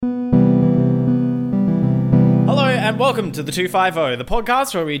and welcome to the 250, the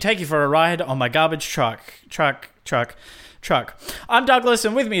podcast where we take you for a ride on my garbage truck. I'm Douglas,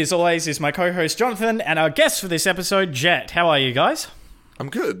 and with me as always is my co-host Jonathan, and our guest for this episode, Jet. How are you guys? I'm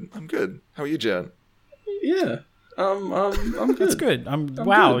good. How are you, Jet? Yeah. I'm good. That's good.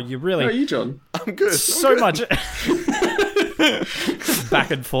 Wow, good. you really... How are you, John? I'm good. So much...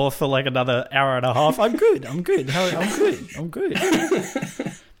 Back and forth for like another hour and a half. I'm good. I'm good.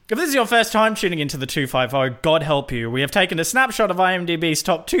 If this is your first time tuning into the 250, God help you. We have taken a snapshot of IMDb's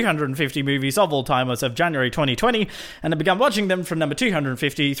top 250 movies of all time as of January 2020 and have begun watching them from number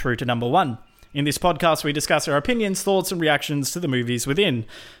 250 through to number 1. In this podcast, we discuss our opinions, thoughts, and reactions to the movies within.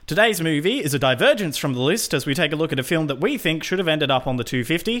 Today's movie is a divergence from the list as we take a look at a film that we think should have ended up on the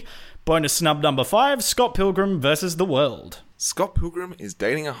 250. Bonus snub number 5, Scott Pilgrim vs. the World. Scott Pilgrim is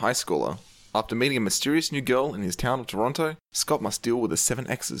dating a high schooler. After meeting a mysterious new girl in his town of Toronto, Scott must deal with the 7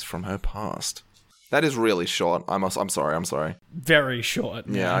 exes from her past. That is really short. I'm sorry. Very short.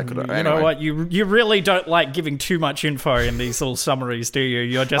 Yeah, I could. You Anyway. know what? You really don't like giving too much info in these little summaries, do you?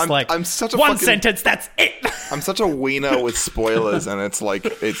 You're just I'm such a one fucking- sentence. That's it. I'm such a wiener with spoilers, and it's like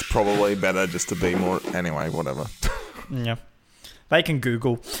it's probably better just to be more. Anyway, whatever. Yeah, they can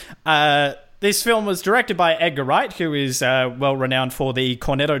Google. This film was directed by Edgar Wright, who is well renowned for the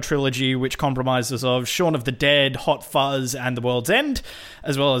Cornetto trilogy, which compromises of Shaun of the Dead, Hot Fuzz, and The World's End,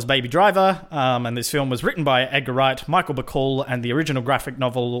 as well as Baby Driver. And this film was written by Edgar Wright, Michael Bacall, and the original graphic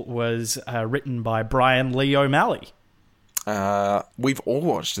novel was written by Brian Lee O'Malley. We've all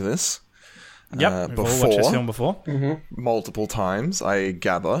watched this. Yep, we've all watched this film before. Multiple times, I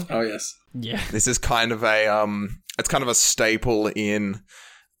gather. Oh, yes. Yeah. This is kind of a it's kind of a staple in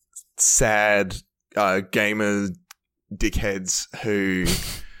sad gamer dickheads who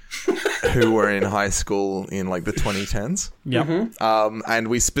were in high school in like the 2010s. Yeah. And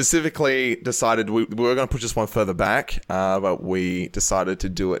we specifically decided we were going to push this one further back, but we decided to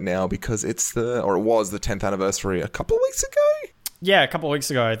do it now because it was the 10th anniversary a couple of weeks ago. Yeah, a couple of weeks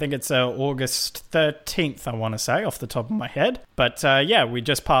ago. I think it's August 13th, I want to say, off the top of my head. But yeah, we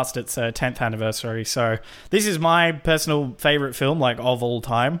just passed its 10th anniversary. So this is my personal favourite film, like, of all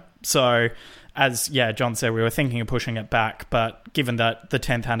time. So as, John said, we were thinking of pushing it back. But given that the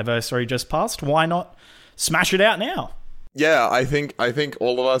 10th anniversary just passed, why not smash it out now? Yeah, I think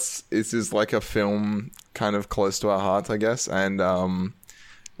all of us, this is like a film kind of close to our hearts, I guess. And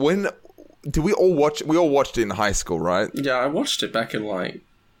when... Did we all watch? We all watched it in high school, right? Yeah, I watched it back in like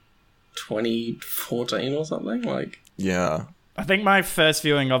 2014 or something. Yeah. I think my first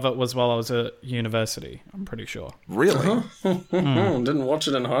viewing of it was while I was at university, I'm pretty sure. Really? Didn't watch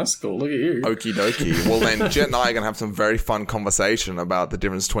it in high school. Look at you. Okie dokie. Well, then Jet and I are going to have some very fun conversation about the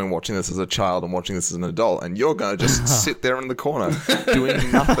difference between watching this as a child and watching this as an adult. And you're going to just sit there in the corner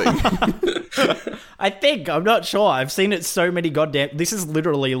doing nothing. I'm not sure. I've seen it so many this is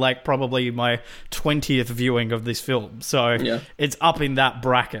literally like probably my 20th viewing of this film. So It's up in that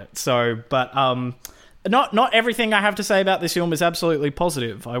bracket. So, but not everything I have to say about this film is absolutely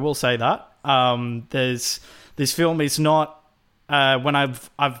positive. I will say that. This film is not when I've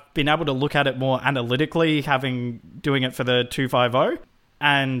been able to look at it more analytically, doing it for the 250,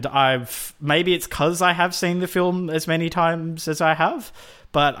 and maybe it's because I have seen the film as many times as I have.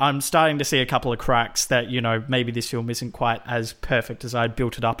 But I'm starting to see a couple of cracks that, maybe this film isn't quite as perfect as I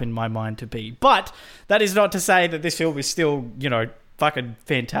built it up in my mind to be. But that is not to say that this film is still, fucking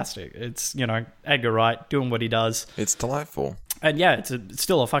fantastic. It's, Edgar Wright doing what he does. It's delightful. And yeah, it's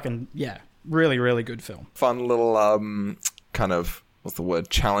still a fucking, really, really good film. Fun little, kind of,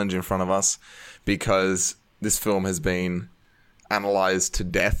 challenge in front of us, because this film has been analysed to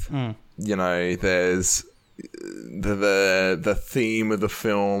death. There's... The theme of the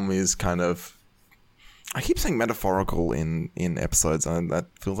film is kind of, I keep saying metaphorical in episodes, and that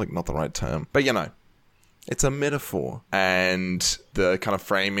feels like not the right term, but it's a metaphor, and the kind of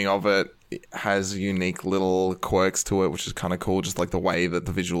framing of it has unique little quirks to it, which is kind of cool, just like the way that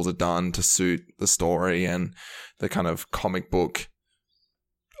the visuals are done to suit the story and the kind of comic book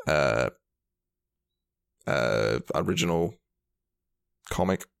original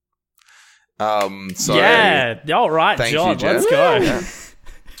comic. So yeah, all right, thank John, you, Jet. let's go. Yeah.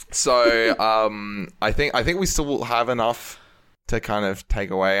 So, I think we still will have enough to kind of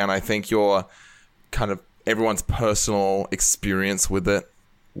take away, and I think your kind of everyone's personal experience with it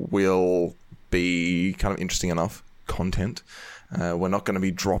will be kind of interesting enough content. We're not going to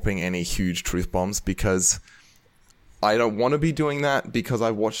be dropping any huge truth bombs because I don't want to be doing that, because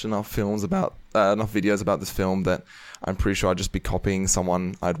I've watched enough videos about this film that I'm pretty sure I'd just be copying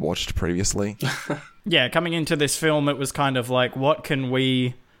someone I'd watched previously. Yeah, coming into this film, it was kind of like, what can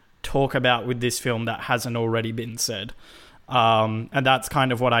we talk about with this film that hasn't already been said. And that's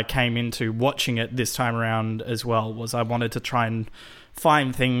kind of what I came into watching it this time around as well, was I wanted to try and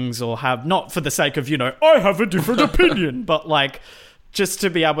find things or have, not for the sake of, I have a different opinion, but like just to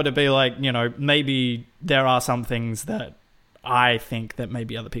be able to be like, maybe there are some things that I think that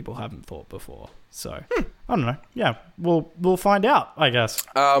maybe other people haven't thought before. So, I don't know. Yeah, we'll find out, I guess.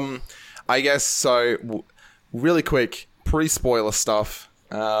 I guess so. Really quick, pre-spoiler stuff.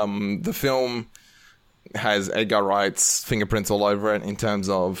 The film has Edgar Wright's fingerprints all over it in terms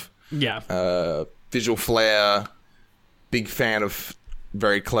of visual flair. Big fan of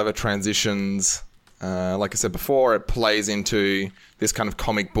very clever transitions. Like I said before, it plays into this kind of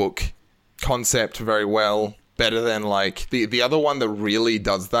comic book concept very well. Better than like the other one that really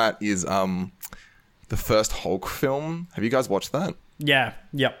does that is the first Hulk film. Have you guys watched that? Yeah.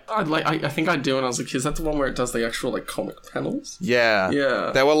 Yep. I think I do when I was a kid. Is that the one where it does the actual like comic panels? Yeah.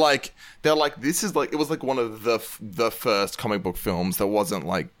 Yeah. They were like this is like, it was like one of the first comic book films that wasn't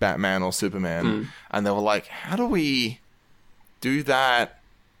like Batman or Superman, and they were like, how do we do that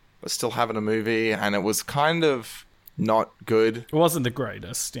but still have it in a movie? And it was kind of not good. It wasn't the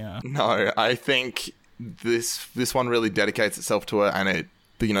greatest. Yeah. No, I think this one really dedicates itself to it, and it.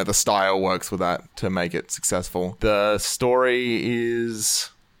 The style works with that to make it successful. The story is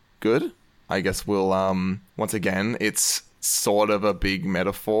good. I guess we'll, once again, it's sort of a big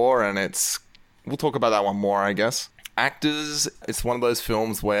metaphor, and we'll talk about that one more, I guess. Actors, it's one of those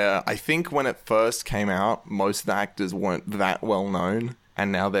films where I think when it first came out, most of the actors weren't that well known,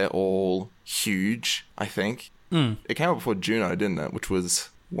 and now they're all huge, I think. It came out before Juno, didn't it? Which was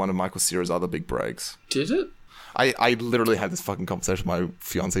one of Michael Cera's other big breaks. Did it? I literally had this fucking conversation with my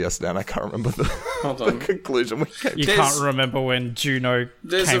fiance yesterday, and I can't remember the conclusion we came to. You can't remember when Juno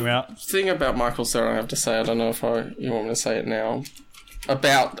came out. There's a thing about Michael Cera I have to say. I don't know if you want me to say it now.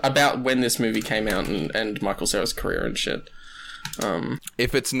 About when this movie came out and Michael Cera's career and shit.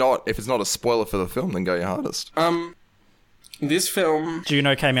 If it's not a spoiler for the film, then go your hardest. This film...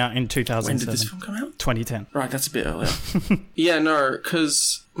 Juno came out in 2007. When did this film come out? 2010. Right, that's a bit earlier. Yeah, no,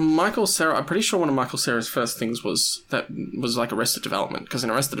 because Michael Cera... I'm pretty sure one of Michael Cera's first things was like Arrested Development, because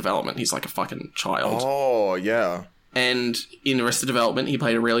in Arrested Development, he's like a fucking child. Oh, yeah. And in Arrested Development, he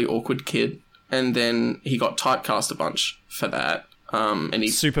played a really awkward kid, and then he got typecast a bunch for that. And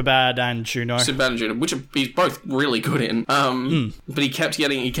Superbad and Juno. Superbad and Juno, which he's both really good in. But he kept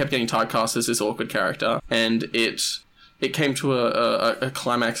getting typecast as this awkward character, and it came to a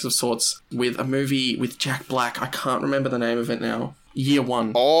climax of sorts with a movie with Jack Black. I can't remember the name of it now. Year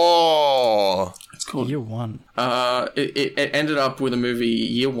One. Oh, it's called Year One. It ended up with a movie,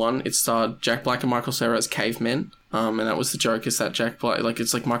 Year One. It starred Jack Black and Michael Cera as cavemen. And that was the joke, is that Jack Black, like,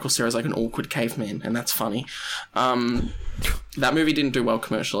 it's like Michael Cera's like an awkward caveman, and that's funny. That movie didn't do well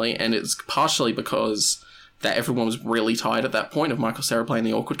commercially, and it's partially because that everyone was really tired at that point of Michael Cera playing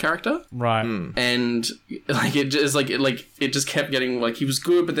the awkward character. Right. And like it just kept getting, like, he was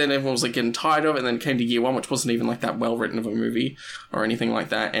good, but then everyone was like getting tired of it, and then it came to Year One, which wasn't even like that well written of a movie or anything like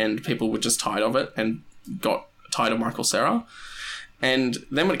that, and people were just tired of it and got tired of Michael Cera. And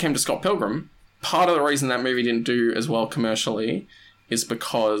then when it came to Scott Pilgrim, part of the reason that movie didn't do as well commercially is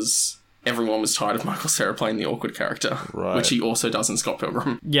because everyone was tired of Michael Cera playing the awkward character, right, which he also does in Scott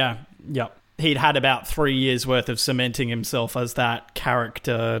Pilgrim. Yeah, yep. He'd had about 3 years worth of cementing himself as that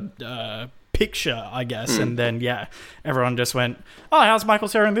character picture, I guess. And then, everyone just went, oh, how's Michael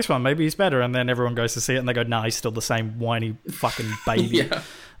Cera in this one? Maybe he's better. And then everyone goes to see it and they go, nah, he's still the same whiny fucking baby. Yeah.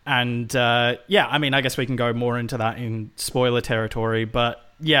 And, I mean, I guess we can go more into that in spoiler territory. But,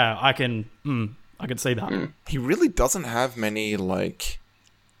 yeah, I can see that. He really doesn't have many, like,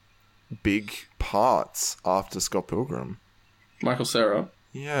 big parts after Scott Pilgrim. Michael Cera?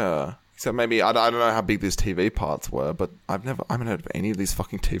 Yeah. Except maybe, I don't know how big these TV parts were, but I haven't heard of any of these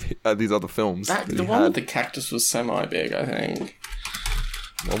fucking these other films. The one with the cactus was semi-big, I think.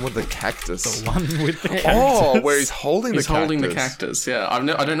 One with the cactus? The one with the cactus. Oh, where he's holding the cactus. He's holding the cactus, yeah. I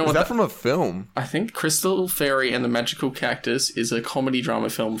don't know what that from a film? I think Crystal Fairy and the Magical Cactus is a comedy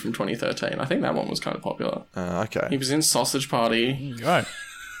drama film from 2013. I think that one was kind of popular. Okay. He was in Sausage Party. Right.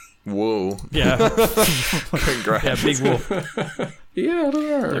 Whoa. Yeah. Congrats. Yeah, big wolf. Yeah, I don't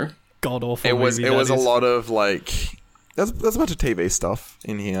know. God awful. It was a lot of like there's a bunch of TV stuff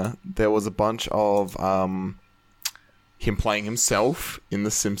in here. There was a bunch of him playing himself in The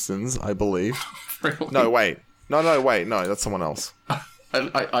Simpsons, I believe. Really? No, wait. No, that's someone else.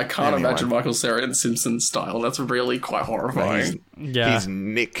 I can't imagine Michael Cera in Simpsons style. That's really quite horrifying. He's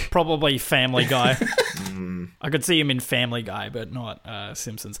Nick. Probably Family Guy. I could see him in Family Guy, but not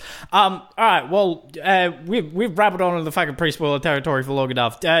Simpsons. All right, well, we've rabbled on in the fucking pre-spoiler territory for long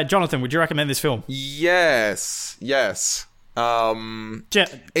enough. Jonathan, would you recommend this film? Yes. Jet,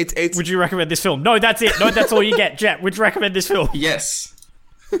 It's would you recommend this film? No, that's it. No, that's all you get. Jet, would you recommend this film? Yes.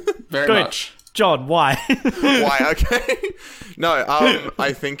 Very Good. much. John, why? Why? Okay. No,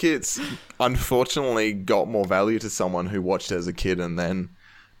 I think it's unfortunately got more value to someone who watched it as a kid and then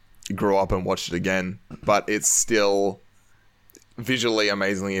grew up and watched it again. But it's still visually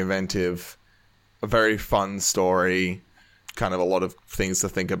amazingly inventive, a very fun story, kind of a lot of things to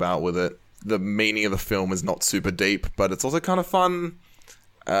think about with it. The meaning of the film is not super deep, but it's also kind of fun.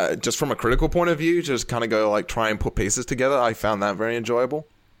 Just from a critical point of view, just kind of go like try and put pieces together. I found that very enjoyable.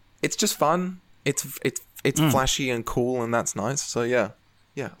 It's just fun. It's flashy and cool, and that's nice. So yeah,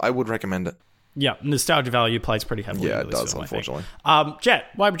 I would recommend it. Yeah, nostalgia value plays pretty heavily. Yeah, into it this does, film, unfortunately. Jet,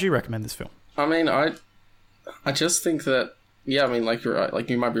 why would you recommend this film? I mean, I just think that, yeah, I mean, like you're right, like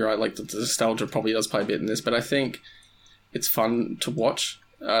you might be right, like the nostalgia probably does play a bit in this, but I think it's fun to watch.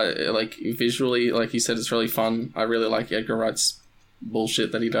 Like visually, like you said, it's really fun. I really like Edgar Wright's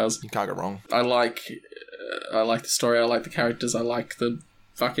bullshit that he does. You can't go wrong. I like the story. I like the characters. I like the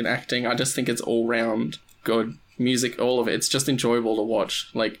fucking acting. I just think it's all round good. Music, all of it. It's just enjoyable to watch.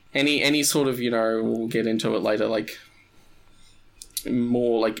 Like any sort of, we'll get into it later, like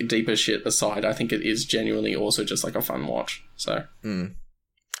more like deeper shit aside, I think it is genuinely also just like a fun watch. So It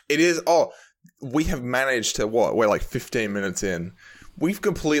is. We have managed to we're like 15 minutes in. We've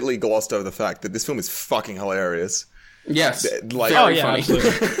completely glossed over the fact that this film is fucking hilarious. Yes. Like, very funny.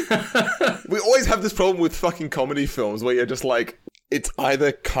 We always have this problem with fucking comedy films where you're just like, it's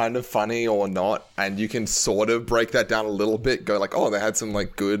either kind of funny or not, and you can sort of break that down a little bit, go like, oh, they had some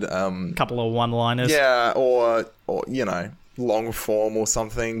like good couple of one-liners. Yeah, or long form or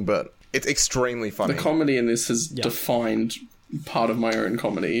something, but it's extremely funny. The comedy in this has defined part of my own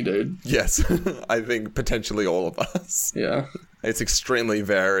comedy, dude. Yes. I think potentially all of us. Yeah. It's extremely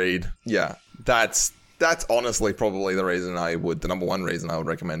varied. Yeah. That's honestly probably the number one reason I would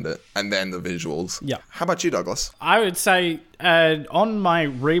recommend it. And then the visuals. Yeah. How about you, Douglas? I would say on my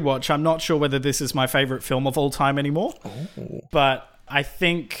rewatch, I'm not sure whether this is my favorite film of all time anymore. Oh. But I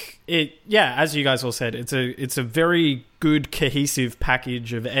think as you guys all said, it's a very good cohesive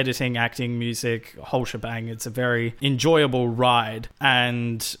package of editing, acting, music, whole shebang. It's a very enjoyable ride.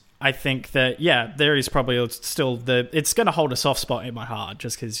 And I think that, there is probably still it's going to hold a soft spot in my heart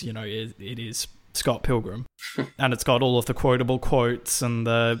just because, it is Scott Pilgrim. And it's got all of the quotable quotes and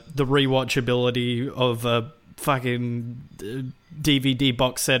the rewatchability of a fucking DVD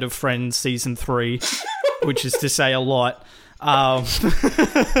box set of Friends Season 3, which is to say a lot.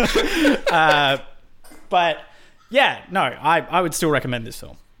 But yeah, no, I would still recommend this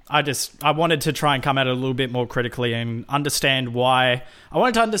film. I wanted to try and come at it a little bit more critically and understand why. I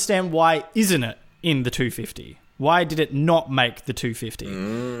wanted to understand why isn't it in the 250? Why did it not make the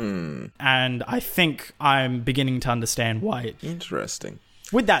 250? And I think I'm beginning to understand why. Interesting.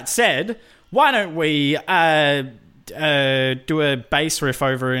 With that said, why don't we do a bass riff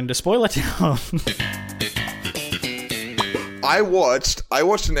over into Spoiler Town? I watched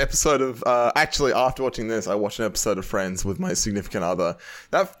an episode of actually after watching this, I watched an episode of Friends with my significant other.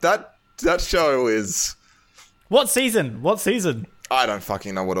 That show is What season? I don't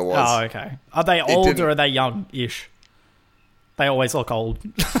fucking know what it was. Oh, okay. Are they old or are they young-ish? They always look old.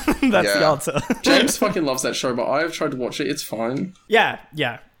 That's the answer. James fucking loves that show, but I've tried to watch it. It's fine. Yeah.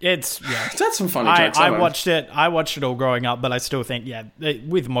 It's had some funny jokes. I watched it all growing up, but I still think,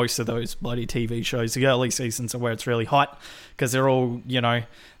 with most of those bloody TV shows, the early seasons are where it's really hot because they're all,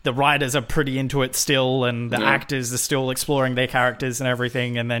 the writers are pretty into it still, and the actors are still exploring their characters and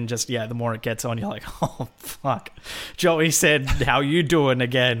everything. And then just, the more it gets on, you're like, oh, fuck. Joey said, how you doing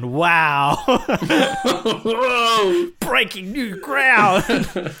again? Wow. Breaking new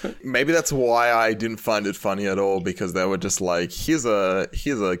ground. Maybe that's why I didn't find it funny at all, because they were just like, here's a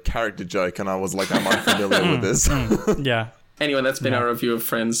character joke, and I was like, I'm unfamiliar with this. Yeah. Anyway, that's been our review of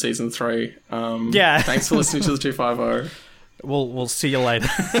Friends Season 3. Thanks for listening to the 250. We'll see you later.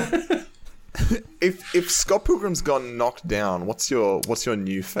 If Scott Pilgrim's gone knocked down, what's your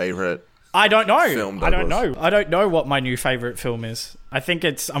new favorite? I don't know. Film, I don't know what my new favorite film is. I think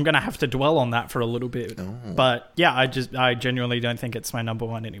I'm going to have to dwell on that for a little bit. Oh. But yeah, I genuinely don't think it's my number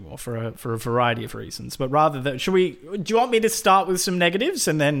one anymore for a variety of reasons. But rather than, do you want me to start with some negatives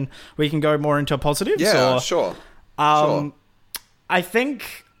and then we can go more into positives? Yeah, sure. Sure. I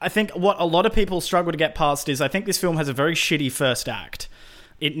think what a lot of people struggle to get past is I think this film has a very shitty first act.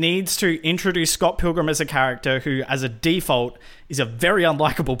 It needs to introduce Scott Pilgrim as a character who, as a default, is a very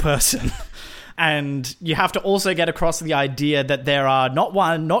unlikable person. And you have to also get across the idea that there are not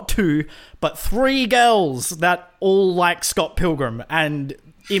one, not two, but 3 girls that all like Scott Pilgrim. And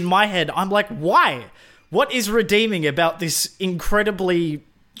in my head, I'm like, why? What is redeeming about this incredibly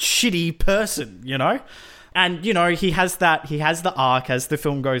shitty person, you know? And, you know, he has the arc as the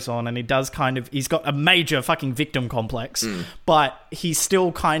film goes on, and he's got a major fucking victim complex, but he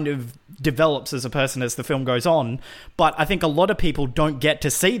still kind of develops as a person as the film goes on. But I think a lot of people don't get to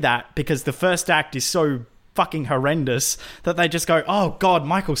see that because the first act is so fucking horrendous that they just go, oh God,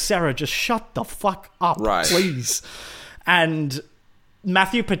 Michael Cera, just shut the fuck up, please. And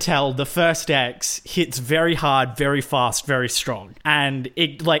Matthew Patel, the first X, hits very hard, very fast, very strong. And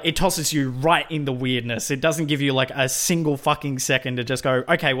it tosses you right in the weirdness. It doesn't give you like a single fucking second to just go,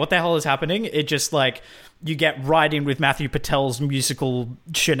 okay, what the hell is happening? It just like, you get right in with Matthew Patel's musical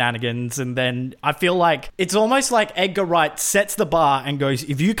shenanigans. And then I feel like it's almost like Edgar Wright sets the bar and goes,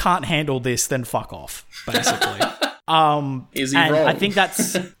 if you can't handle this, then fuck off, basically. Is he wrong? I think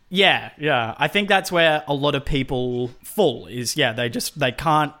that's... Yeah. I think that's where a lot of people fall is, they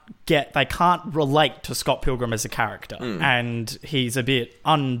can't relate to Scott Pilgrim as a character. And he's a bit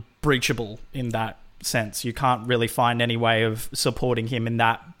unbreachable in that sense. You can't really find any way of supporting him in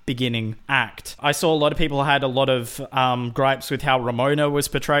that beginning act. I saw a lot of people had a lot of gripes with how Ramona was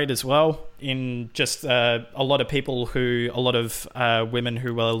portrayed as well. In just a lot of women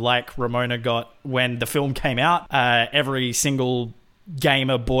who were like Ramona got when the film came out. Every single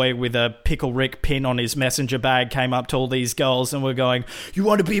gamer boy with a Pickle Rick pin on his messenger bag came up to all these girls and were going, you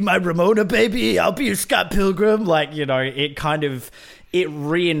want to be my Ramona, baby? I'll be your Scott Pilgrim. Like, you know, it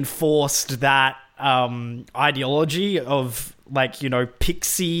reinforced that ideology of, like, you know,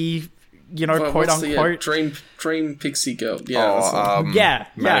 pixie, you know, quote unquote. Dream pixie girl. Yeah.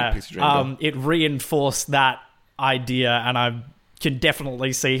 Pixie dream girl. It reinforced that idea, and I can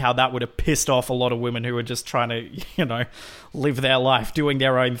definitely see how that would have pissed off a lot of women who were just trying to, you know, live their life, doing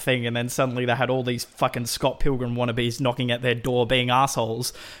their own thing, and then suddenly they had all these fucking Scott Pilgrim wannabes knocking at their door being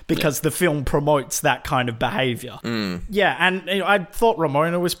assholes because the film promotes that kind of behavior. Yeah, and you know, I thought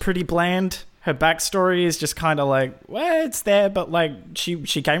Ramona was pretty bland. Her backstory is just kind of like, well, it's there, but like she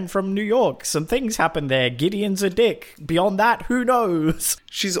came from New York. Some things happened there. Gideon's a dick. Beyond that, who knows?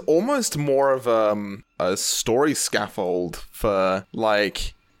 She's almost more of a story scaffold for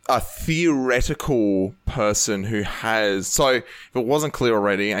like a theoretical person who has... So if it wasn't clear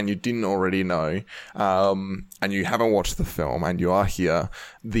already and you didn't already know, and you haven't watched the film and you are here,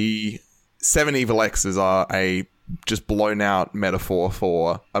 the 7 Evil X's are a just blown out metaphor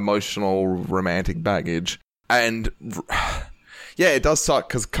for emotional romantic baggage. And yeah, it does suck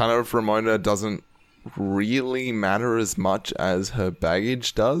because kind of Ramona doesn't really matter as much as her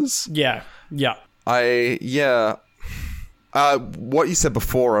baggage does. Yeah. What you said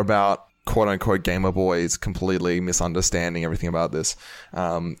before about quote unquote gamer boys completely misunderstanding everything about this,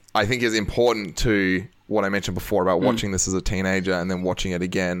 I think is important to what I mentioned before about watching this as a teenager and then watching it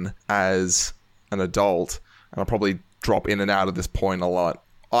again as an adult. And I'll probably drop in and out of this point a lot.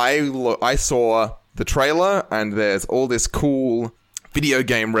 I saw the trailer and there's all this cool video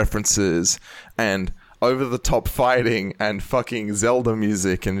game references and over-the-top fighting and fucking Zelda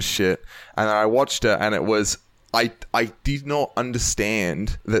music and shit. And I watched it and it was... I did not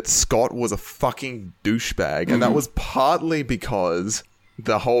understand that Scott was a fucking douchebag. And that was partly because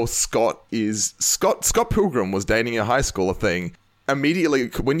the whole Scott Pilgrim was dating a high schooler thing. Immediately,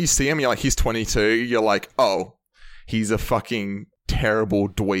 when you see him, you're like, he's 22. You're like, oh, he's a fucking terrible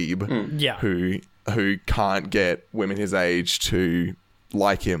dweeb who can't get women his age to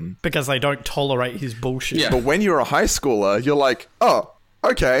like him. Because they don't tolerate his bullshit. Yeah. But when you're a high schooler, you're like, oh,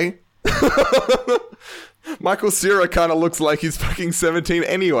 okay. Michael Cera kind of looks like he's fucking 17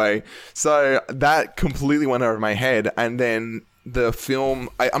 anyway. So that completely went over my head. And then the film,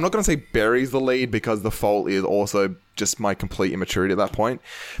 I'm not going to say buries the lead because the fault is also just my complete immaturity at that point.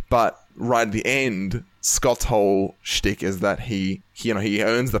 But right at the end, Scott's whole shtick is that he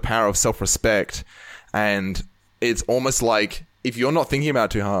earns the power of self-respect. And it's almost like if you're not thinking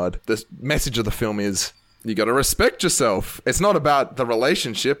about it too hard, the message of the film is you got to respect yourself. It's not about the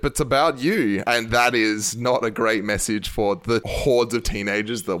relationship, it's about you. And that is not a great message for the hordes of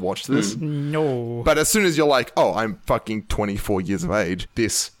teenagers that watch this. No. But as soon as you're like, oh, I'm fucking 24 years of age,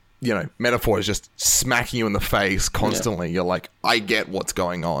 this, you know, metaphor is just smacking you in the face constantly. Yeah. You're like, I get what's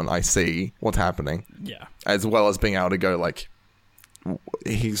going on. I see what's happening. Yeah. As well as being able to go like,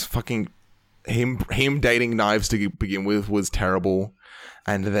 he's fucking... Him dating Knives to begin with was terrible.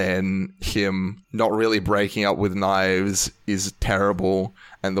 and then him not really breaking up with Knives is terrible,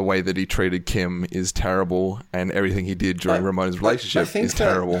 and the way that he treated Kim is terrible, and everything he did during Ramona's relationship is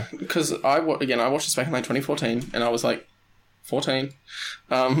terrible. Because I watched this back in like 2014, and I was like 14.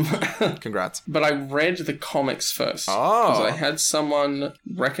 Congrats. But I read the comics first. Because I had someone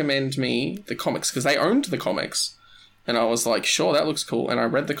recommend me the comics, because they owned the comics. And I was like, sure, that looks cool. And I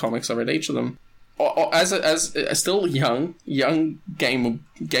read the comics. I read each of them. As a still young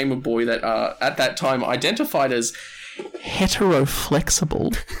gamer boy that at that time identified as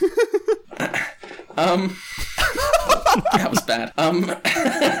heteroflexible. That was bad.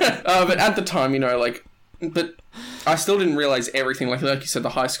 But at the time, but I still didn't realize everything. Like you said, the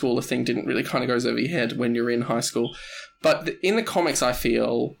high schooler thing didn't really kind of goes over your head when you're in high school. But in the comics, I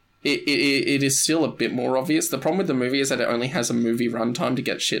feel it is still a bit more obvious. The problem with the movie is that it only has a movie runtime to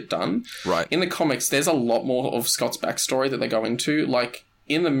get shit done. Right. In the comics, there's a lot more of Scott's backstory that they go into. Like,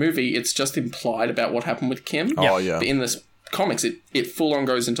 in the movie, it's just implied about what happened with Kim. Oh, yeah. But in this comics, it full on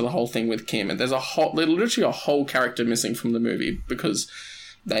goes into the whole thing with Kim. And there's literally a whole character missing from the movie because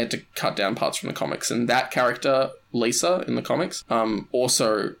they had to cut down parts from the comics. And that character, Lisa, in the comics,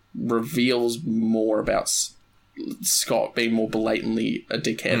 also reveals more about Scott being more blatantly a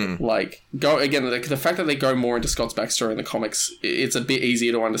dickhead. The fact that they go more into Scott's backstory in the comics, it's a bit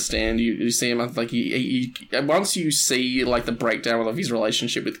easier to understand. You see him as once you see like the breakdown of his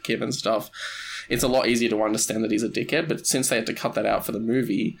relationship with Kim and stuff, it's a lot easier to understand that he's a dickhead. But since they had to cut that out for the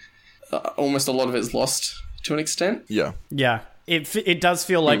movie, almost a lot of it's lost to an extent. Yeah. It does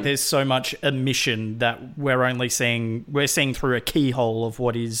feel like there's so much omission that we're seeing through a keyhole of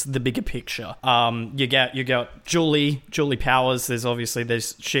what is the bigger picture. You got Julie Powers.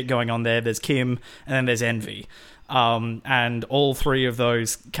 There's shit going on there. There's Kim, and then there's Envy. And all three of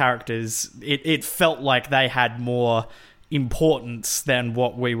those characters, it felt like they had more importance than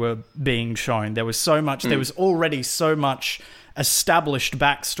what we were being shown. There was so much. There was already so much established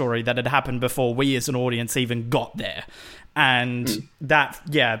backstory that had happened before we as an audience even got there. And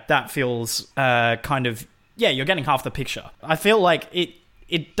that feels you're getting half the picture. I feel like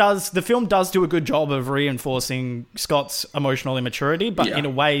the film does do a good job of reinforcing Scott's emotional immaturity, but in a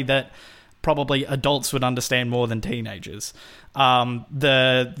way that probably adults would understand more than teenagers.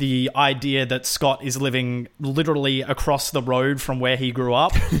 The idea that Scott is living literally across the road from where he grew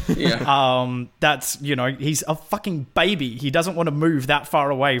up. That's, he's a fucking baby. He doesn't want to move that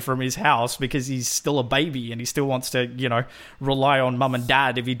far away from his house because he's still a baby and he still wants to, rely on mum and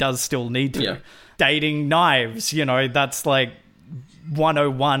dad if he does still need to. Dating Knives, that's like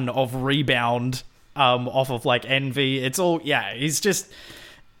 101 of Rebound off of like Envy. It's all, he's just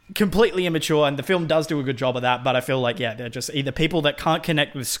completely immature, and the film does do a good job of that, but I feel like they're just either people that can't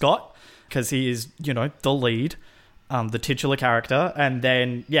connect with Scott because he is the lead, the titular character, and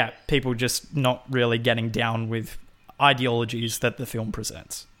then people just not really getting down with ideologies that the film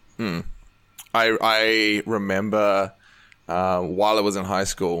presents. I remember while I was in high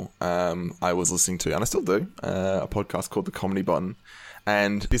school, I was listening to, and I still do, a podcast called The Comedy Button,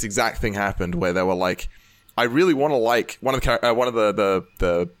 and this exact thing happened where they were like, I really want to like one of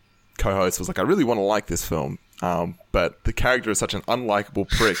the co-host was like, I really want to like this film, but the character is such an unlikable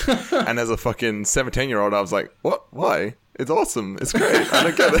prick. And as a fucking 17-year-old, I was like, what? Why? It's awesome. It's great. I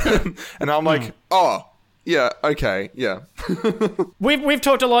don't get it. And I'm like, oh, yeah, okay, yeah. We've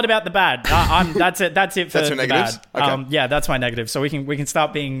talked a lot about the bad. That's it. That's it for the negatives? bad. Okay. That's my negative. So we can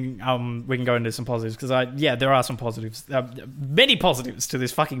start being we can go into some positives because there are some positives, many positives to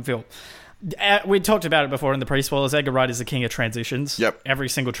this fucking film. We talked about it before in the pre-spoilers. Edgar Wright is the king of transitions. Yep. Every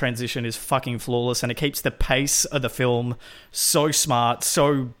single transition is fucking flawless, and it keeps the pace of the film so smart,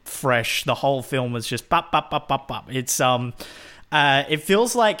 so fresh. The whole film was just bop, bop, bop, bop, bop. It's it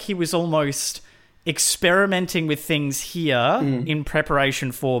feels like he was almost experimenting with things here in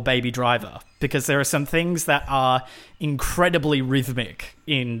preparation for Baby Driver, because there are some things that are incredibly rhythmic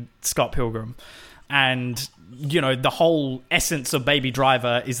in Scott Pilgrim. And, the whole essence of Baby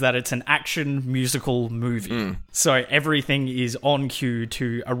Driver is that it's an action musical movie. So everything is on cue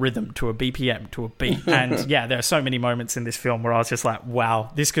to a rhythm, to a BPM, to a beat. And there are so many moments in this film where I was just like,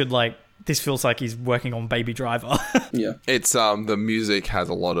 wow, this feels like he's working on Baby Driver. It's, the music has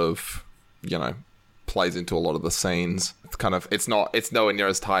a lot of, plays into a lot of the scenes. It's nowhere near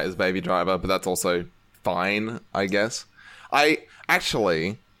as tight as Baby Driver, but that's also fine, I guess. I've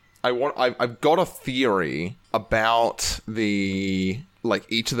got a theory about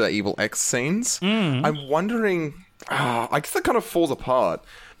each of the Evil X scenes. I'm wondering, I guess that kind of falls apart,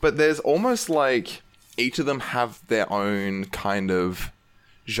 but there's almost like each of them have their own kind of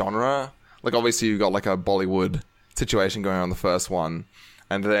genre. Like obviously you've got like a Bollywood situation going on in the first one,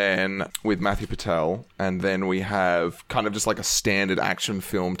 and then with Matthew Patel, and then we have kind of just like a standard action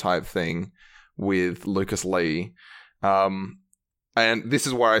film type thing with Lucas Lee. And this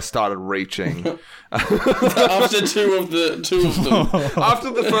is where I started reaching. After two of them. After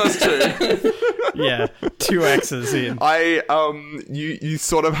the first two. Yeah, 2 X's in. You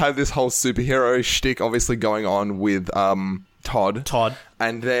sort of had this whole superhero shtick obviously going on with Todd.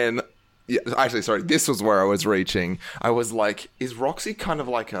 And then, actually, sorry, this was where I was reaching. I was like, is Roxy kind of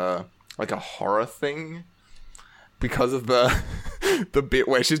like a horror thing? Because of the bit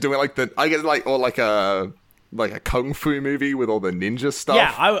where she's doing like like a kung fu movie with all the ninja stuff.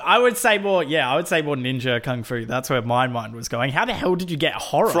 Yeah, I would say more. Yeah, I would say more ninja kung fu. That's where my mind was going. How the hell did you get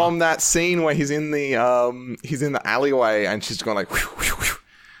horror from that scene where he's in the alleyway and she's going like, whew, whew, whew,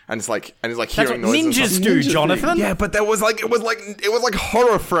 and it's like That's hearing what noises. Ninjas do, Jonathan. Yeah, but it was like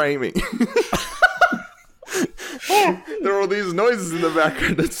horror framing. There are all these noises in the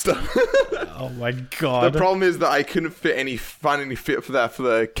background and stuff. Oh my god! The problem is that I couldn't find any fit for that for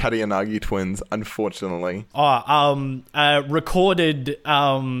the Katayanagi twins, unfortunately. Recorded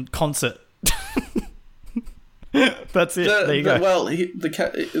concert. That's it. There you go. Well,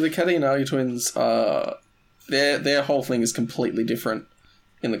 the Katayanagi twins, their whole thing is completely different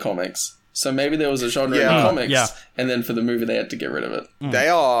in the comics. So maybe there was a genre in the comics, and then for the movie they had to get rid of it. They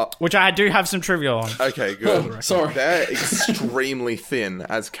are... Which I do have some trivia on. Okay, good. Oh, sorry. They're extremely thin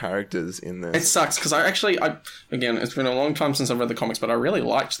as characters in this. It sucks, because again, it's been a long time since I've read the comics, but I really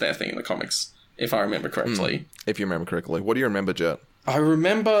liked their thing in the comics, if I remember correctly. If you remember correctly. What do you remember, Jet? I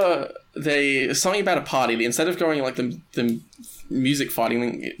remember something about a party. Instead of going like the music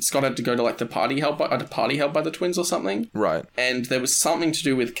fighting, Scott had to go to like the party held by the twins or something. Right. And there was something to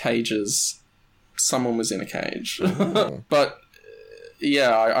do with cages. Someone was in a cage. But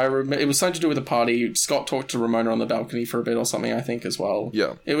yeah, I remember it was something to do with a party. Scott talked to Ramona on the balcony for a bit or something, I think, as well.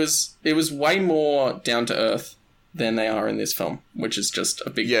 Yeah. It was way more down to earth than they are in this film, which is just a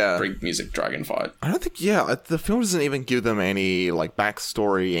big music dragon fight. I don't think, the film doesn't even give them any, like,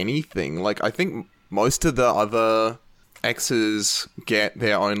 backstory, anything. Like, I think most of the other X's get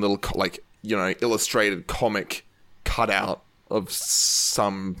their own little, like, you know, illustrated comic cutout of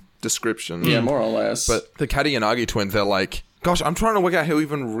some description. Yeah, more or less. But the Katayanagi twins, they're like, gosh, I'm trying to work out who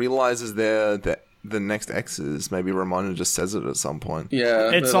even realizes they're the next X's. Maybe Ramona just says it at some point. Yeah,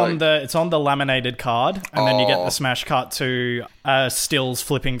 it's on the laminated card, and then you get the smash cut to stills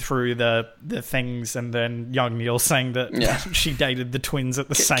flipping through the things, and then young Neil saying that she dated the twins at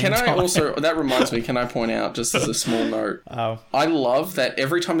the same time. Can I also? That reminds me. Can I point out just as a small note? I love that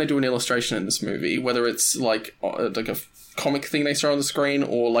every time they do an illustration in this movie, whether it's like a comic thing they throw on the screen,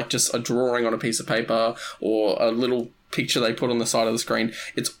 or like just a drawing on a piece of paper, or a little picture they put on the side of the screen,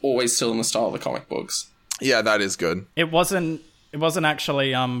 it's always still in the style of the comic books. Yeah, that is good. It wasn't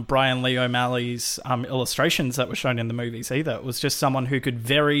actually Brian Lee O'Malley's illustrations that were shown in the movies either. It was just someone who could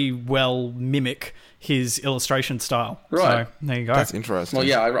very well mimic his illustration style. Right. So there you go. That's interesting. Well,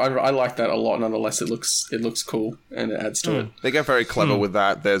 yeah, I like that a lot. Nonetheless, it looks cool and it adds to it. They get very clever with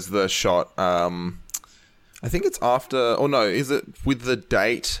that. There's the shot. I think it's after. Oh no, is it with the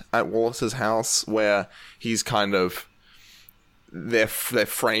date at Wallace's house where he's kind of. They're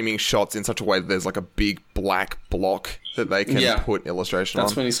framing shots in such a way that there's like a big black block that they can put illustration on.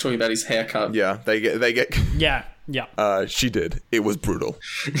 That's when he's talking about his haircut. Yeah, they get. Yeah. She did. It was brutal.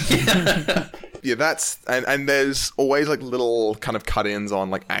 Yeah, that's and there's always like little kind of cut-ins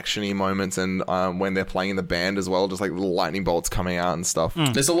on like action-y moments, and when they're playing in the band as well, just like little lightning bolts coming out and stuff.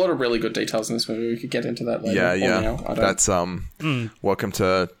 There's a lot of really good details in this movie. We could get into that later. Yeah. That's welcome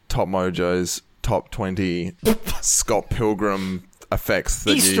to Top Mojo's Top 20 Scott Pilgrim effects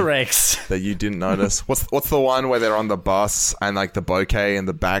that Easter eggs that you didn't notice. What's the one where they're on the bus and like the bouquet in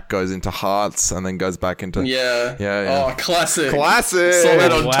the back goes into hearts and then goes back into yeah. Oh, classic. Saw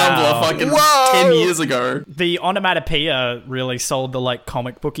that on Tumblr fucking 10 years ago. The onomatopoeia really sold the like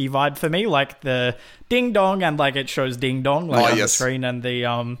comic booky vibe for me, like the ding dong, and like it shows ding dong like on the screen, and the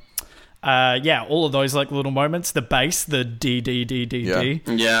all of those like little moments, the bass, the D.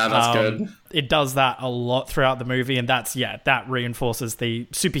 Yeah, that's good. It does that a lot throughout the movie, and that reinforces the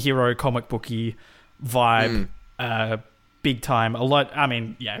superhero comic booky vibe big time. A lot, I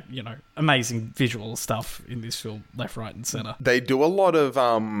mean, amazing visual stuff in this film, left, right, and center. They do a lot of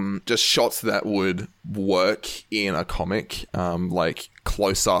just shots that would work in a comic, like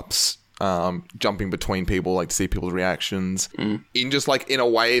close-ups, jumping between people, like to see people's reactions in just like in a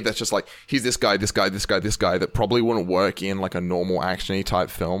way that's just like, here's this guy that probably wouldn't work in like a normal action-y type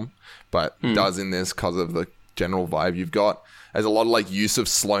film, but does in this because of the general vibe you've got. There's a lot of like use of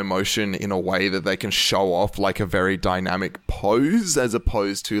slow motion in a way that they can show off like a very dynamic pose, as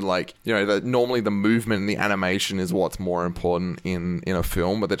opposed to like, you know, that normally the movement and the animation is what's more important in a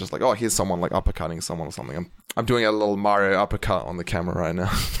film, but they're just like, oh, here's someone like uppercutting someone or something. I'm doing a little Mario uppercut on the camera right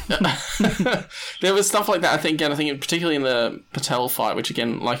now. There was stuff like that, I think particularly in the Patel fight, which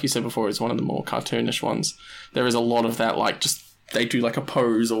again, like you said before, is one of the more cartoonish ones. There is a lot of that, like, just they do like a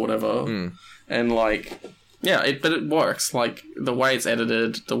pose or whatever, and like, yeah, but it works. Like the way it's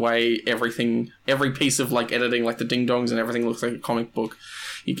edited, the way every piece of like editing, like the ding dongs and everything looks like a comic book.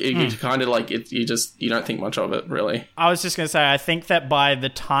 You kind of like it. You don't think much of it, really. I was just gonna say, I think that by the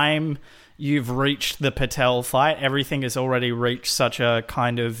time you've reached the Patel fight, everything has already reached such a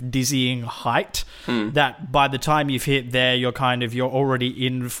kind of dizzying height that by the time you've hit there, you're already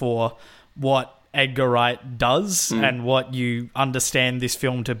in for what Edgar Wright does and what you understand this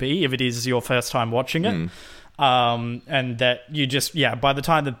film to be, if it is your first time watching it. And that you just, by the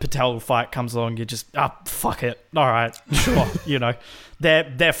time the Patel fight comes along, you just, fuck it. All right, sure. You know,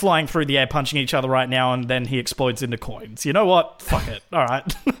 they're flying through the air, punching each other right now, and then he explodes into coins. You know what? Fuck it. All right.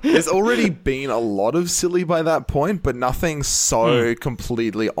 There's already been a lot of silly by that point, but nothing so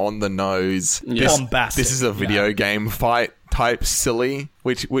completely on the nose. Bombastic. This is a video game fight type silly,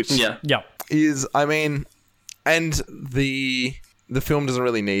 which is, I mean, and the film doesn't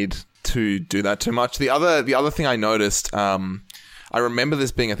really need to do that too much. The other thing I noticed, I remember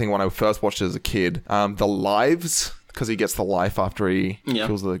this being a thing when I first watched it as a kid. The lives, because he gets the life after he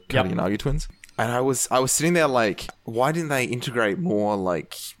kills the Cody Yanagi twins. And I was sitting there like, why didn't they integrate more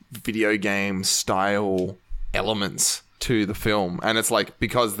like video game style elements to the film? And it's like,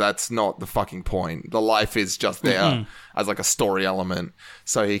 because that's not the fucking point. The life is just there as like a story element,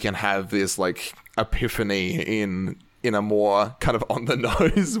 so he can have this like epiphany in a more kind of on the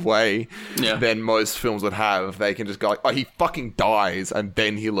nose way than most films would have. They can just go like, oh, he fucking dies, and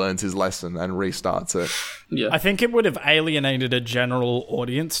then he learns his lesson and restarts it. Yeah, I think it would have alienated a general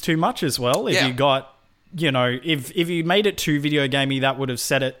audience too much as well if you got, you know, if you made it too video gamey, that would have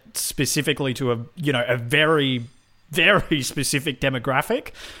set it specifically to a very, very specific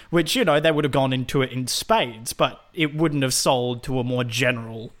demographic, which, you know, they would have gone into it in spades, but it wouldn't have sold to a more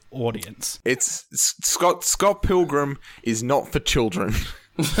general audience. It's Scott Pilgrim is not for children.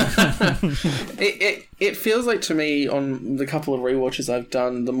 It feels like, to me, on the couple of rewatches I've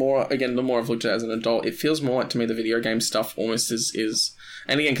done, the more I've looked at it as an adult, it feels more like, to me, the video game stuff almost is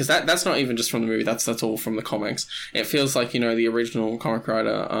and again, because that's not even just from the movie, that's all from the comics. It feels like, you know, the original comic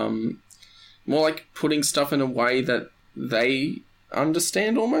writer, more like putting stuff in a way that they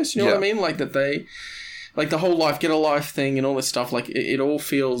understand almost, you know what I mean? Like that they, like the whole life, get a life thing and all this stuff, like it all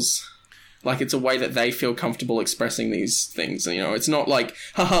feels like it's a way that they feel comfortable expressing these things. And, you know, it's not like,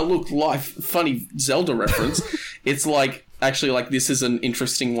 haha, look, life, funny Zelda reference. It's like, actually, like, this is an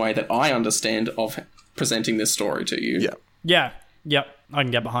interesting way that I understand of presenting this story to you. Yeah. Yep. I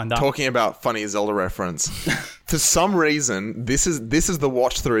can get behind that. Talking about funny Zelda reference. For some reason, this is the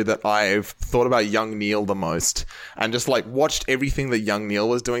watch through that I've thought about young Neil the most, and just like watched everything that young Neil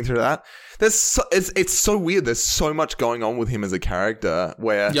was doing through that. It's so weird. There's so much going on with him as a character.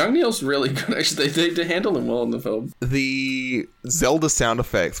 Where young Neil's really good. Actually, they handle him well in the film. The Zelda sound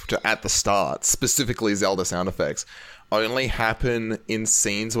effects, which are at the start, specifically Zelda sound effects, only happen in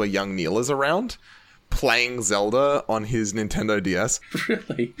scenes where young Neil is around, playing Zelda on his Nintendo DS.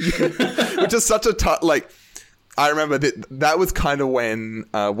 Really? Which is such a like, I remember that was kind of when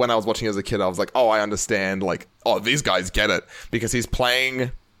I was watching as a kid, I was like, oh, I understand, like, oh, these guys get it, because he's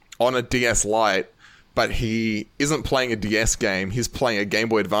playing on a DS Lite, but he isn't playing a DS game, he's playing a Game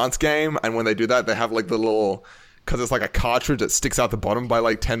Boy Advance game, and when they do that, they have like the little, because it's like a cartridge that sticks out the bottom by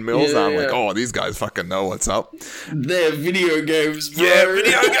like 10 mils, and I'm like, oh, these guys fucking know what's up. They're video games, bro. Yeah,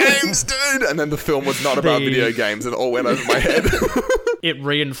 video games, dude! And then the film was not about video games, and it all went over my head. It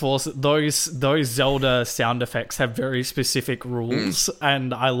reinforced those Zelda sound effects have very specific rules,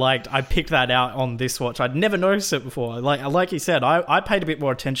 and I picked that out on this watch. I'd never noticed it before. Like you said, I paid a bit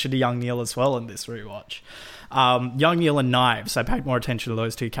more attention to young Neil as well in this rewatch. Young Neil and Knives, I paid more attention to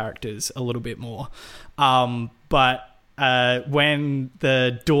those two characters a little bit more. But when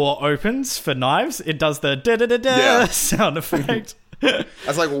the door opens for Knives, it does the da-da-da-da sound effect.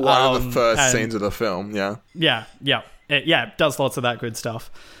 That's like one of the first scenes of the film, It does lots of that good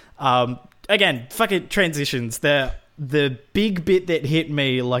stuff. Again, fucking transitions. The big bit that hit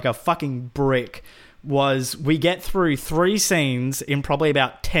me like a fucking brick was we get through 3 scenes in probably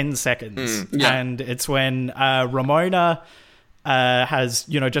about 10 seconds. And it's when Ramona has,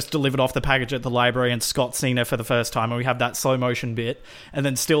 just delivered off the package at the library, and Scott's seen her for the first time, and we have that slow motion bit, and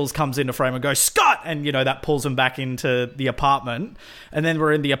then Stills comes into frame and goes, Scott! And, that pulls him back into the apartment, and then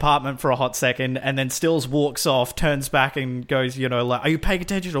we're in the apartment for a hot second, and then Stills walks off, turns back and goes, are you paying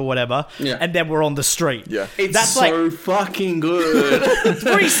attention or whatever? Yeah. And then we're on the street. Yeah. That's so fucking good.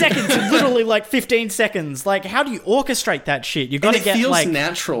 3 seconds, literally 15 seconds. How do you orchestrate that shit? You got to get, it feels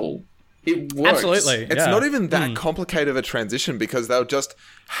natural. It works. Absolutely. It's not even that complicated of a transition, because they'll just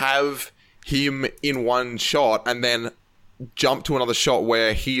have him in one shot and then jump to another shot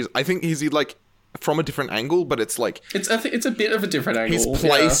where I think he's from a different angle, but it's I think it's a bit of a different angle. He's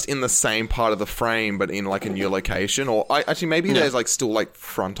placed in the same part of the frame, but in a new location, or actually maybe there's still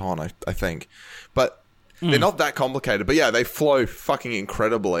front on, I think, but they're not that complicated. But yeah, they flow fucking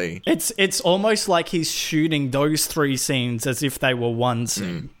incredibly. It's almost like he's shooting those 3 scenes as if they were one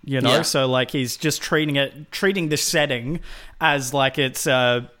scene, Yeah. So he's just treating the setting as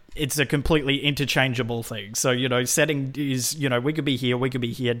it's a completely interchangeable thing. So, setting is, we could be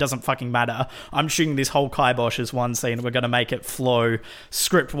here, doesn't fucking matter. I'm shooting this whole kibosh as one scene, and we're going to make it flow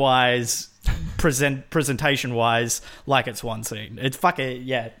script-wise, presentation-wise, like it's one scene. It's fucking,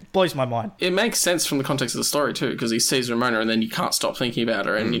 it blows my mind. It makes sense from the context of the story, too, because he sees Ramona and then you can't stop thinking about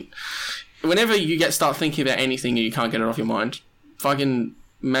her. And whenever you start thinking about anything and you can't get it off your mind, fucking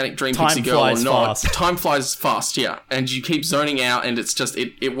manic dream pixie girl or not, time flies fast, and you keep zoning out, and it's just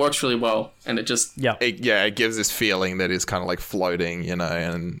it works really well, and it just it gives this feeling that is kind of floating, and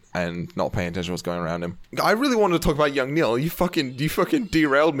not paying attention to what's going around him. I really wanted to talk about young Neil. You fucking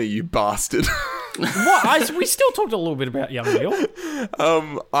derailed me, you bastard. What? We still talked a little bit about young Neil.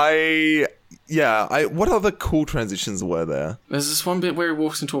 What other cool transitions were there? There's this one bit where he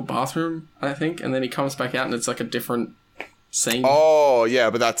walks into a bathroom, I think, and then he comes back out and it's a different scene. Oh, yeah,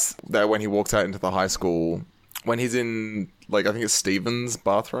 but that's when he walks out into the high school. When he's in, I think it's Steven's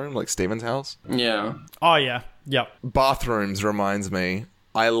bathroom, Steven's house. Yeah. Oh, yeah. Yep. Bathrooms reminds me.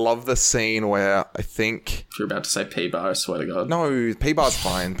 I love the scene where I think... If you're about to say P-Bar, I swear to God. No, P-Bar's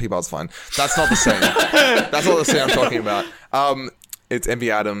fine. P-Bar's fine. That's not the scene. That's not the scene I'm talking about. It's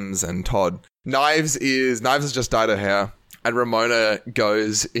Envy Adams and Todd. Knives has just dyed her hair. And Ramona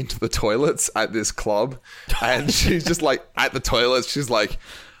goes into the toilets at this club, and she's just at the toilets. She's like,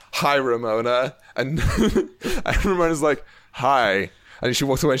 "Hi, Ramona," and Ramona's like, "Hi," and she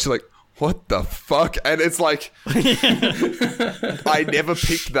walks away. And she's like, "What the fuck?" And it's I never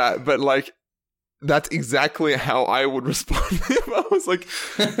picked that, but that's exactly how I would respond if I was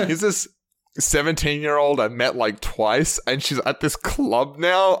 "Is this 17-year-old I met twice, and she's at this club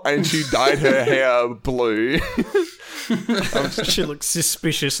now, and she dyed her hair blue." She looks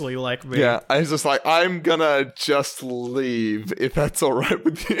suspiciously like me. Yeah, I was just I'm gonna just leave if that's all right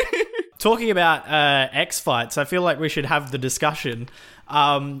with you. Talking about X fights, I feel like we should have the discussion.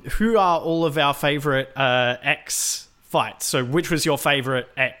 Who are all of our favorite X fights? So, which was your favorite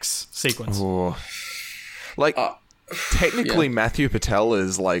X sequence? Ooh. Technically, Matthew Patel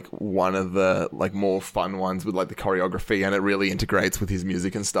is one of the more fun ones with the choreography, and it really integrates with his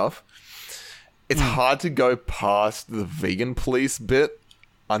music and stuff. It's hard to go past the vegan police bit,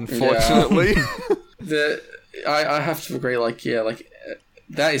 unfortunately. Yeah. I have to agree,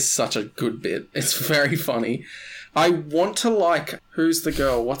 that is such a good bit. It's very funny. I want to who's the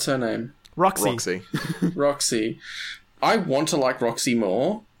girl? What's her name? Roxy. Roxy. I want to like Roxy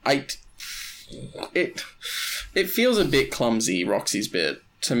more. It feels a bit clumsy, Roxy's bit,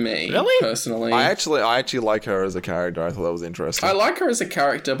 to me, really? Personally. I actually like her as a character. I thought that was interesting. I like her as a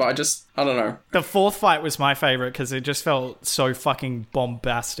character, but I don't know. The fourth fight was my favorite because it just felt so fucking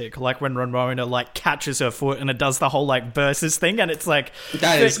bombastic. When Ramona catches her foot and it does the whole versus thing, and it's that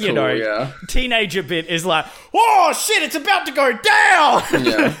is cool, yeah. Teenager bit is oh shit, it's about to go down.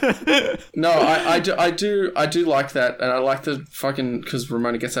 Yeah. No, I do like that, and I like the fucking because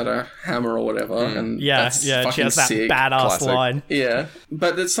Ramona gets out a hammer or whatever, and that's she has that sick. badass Classic line. Yeah,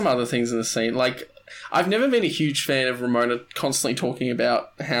 but there's some other things in the scene. I've never been a huge fan of Ramona constantly talking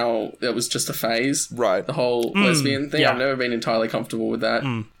about how it was just a phase. Right. The whole lesbian thing. Yeah. I've never been entirely comfortable with that.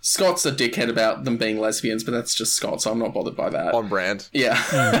 Scott's a dickhead about them being lesbians, but that's just Scott, so I'm not bothered by that. On brand. Yeah.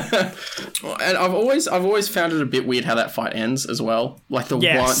 And I've always found it a bit weird how that fight ends as well.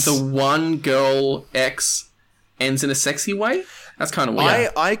 The one girl X ends in a sexy way. That's kind of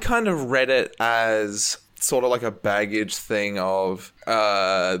weird. I kind of read it as sort of a baggage thing of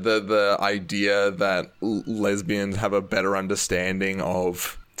the idea that lesbians have a better understanding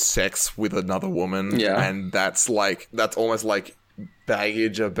of sex with another woman, and that's almost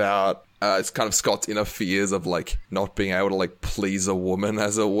baggage about it's kind of Scott's inner fears of like not being able to like please a woman,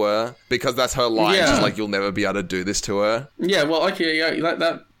 as it were, because that's her line. Yeah. She's like, you'll never be able to do this to her. Yeah, well, okay, yeah,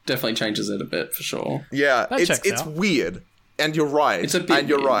 that definitely changes it a bit for sure. Yeah, That checks it's out. weird. And you're right. It's a bit and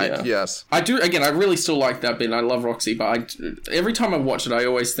you're weird, right, yeah. yes. I do, again, I really still like that bit, and I love Roxy, but every time I watch it, I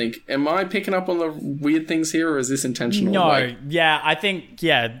always think, am I picking up on the weird things here, or is this intentional? No, Like, yeah, I think,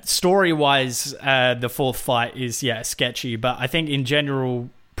 story-wise, the fourth fight is, sketchy, but I think in general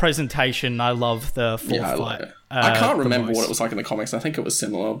presentation, I love the fourth yeah, I fight. like it. I can't the remember most. what it was like in the comics. I think it was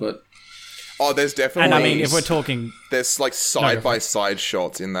similar, but... Oh, there's definitely... And I mean, if we're talking... There's like side-by-side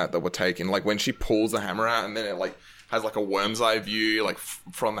shots in that were taken. Like when she pulls the hammer out and then it like has like a worm's eye view, like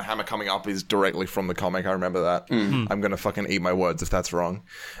from the hammer coming up is directly from the comic. I remember that. Mm-hmm. I'm going to fucking eat my words if that's wrong.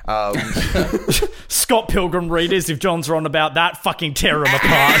 Scott Pilgrim readers, if John's wrong about that, fucking tear him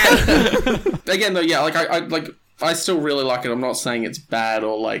apart. Again, though, yeah, I still really like it. I'm not saying it's bad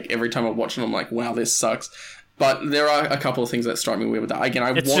or like every time I watch it, I'm like, wow, this sucks. But there are a couple of things that strike me weird with that. Again,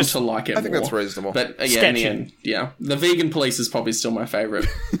 I want to like it more. I think that's reasonable. But in the end, the vegan police is probably still my favourite.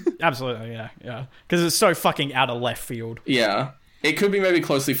 Absolutely, yeah. Because it's so fucking out of left field. Yeah. It could be maybe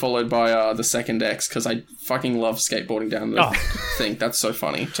closely followed by the second X, because I fucking love skateboarding down the thing. That's so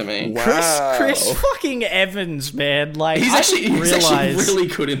funny to me. Wow. Chris fucking Evans, man. Like, He's actually realize really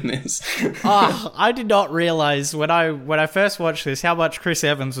good in this. I did not realize when I first watched this how much Chris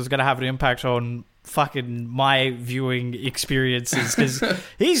Evans was going to have an impact on fucking my viewing experiences, because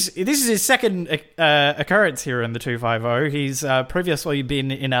this is his second occurrence here in the 250. He's previously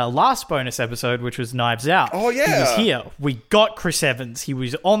been in our last bonus episode, which was Knives Out. Oh, yeah. He was here. We got Chris Evans. He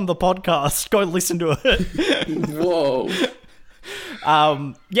was on the podcast. Go listen to it. Whoa.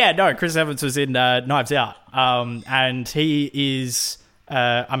 Chris Evans was in Knives Out. And he is,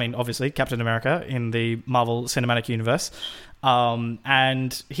 obviously Captain America in the Marvel Cinematic Universe.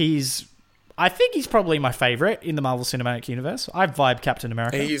 And I think he's probably my favorite in the Marvel Cinematic Universe. I vibe Captain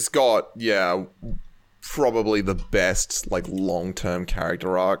America. He's got, probably the best, like, long-term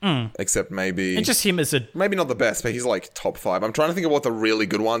character arc. Except maybe... It's just him as a... Maybe not the best, but he's, like, top 5. I'm trying to think of what the really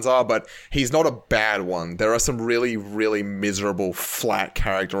good ones are, but he's not a bad one. There are some really, really miserable, flat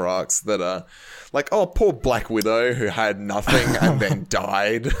character arcs that are... Like, oh, poor Black Widow who had nothing and then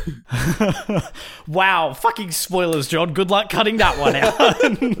died. Wow, fucking spoilers, John. Good luck cutting that one out.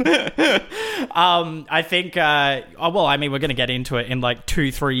 I think, we're going to get into it in like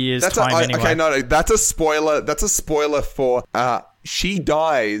 2-3 years' time anyway. Okay, no, that's a spoiler. That's a spoiler for, she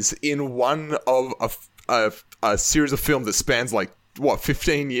dies in one of a series of films that spans like,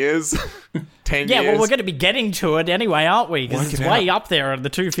 15 years? 10 years? Yeah, well, we're going to be getting to it anyway, aren't we? Because it's way up there on the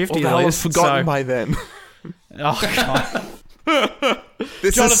 250 list. I've forgotten by then. Oh, God.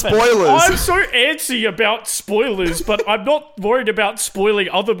 This Jonathan, is spoilers. I'm so antsy about spoilers, but I'm not worried about spoiling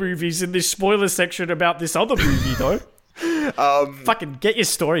other movies in this spoiler section about this other movie, though. Fucking get your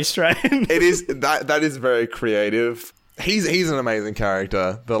story straight. It is that is very creative. He's an amazing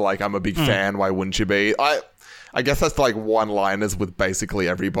character. I'm a big fan. Why wouldn't you be? I guess that's like one-liners with basically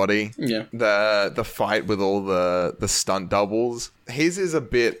everybody. Yeah. The fight with all the stunt doubles. His is a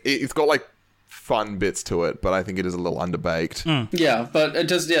bit... It's got like fun bits to it, but I think it is a little underbaked. Yeah, but it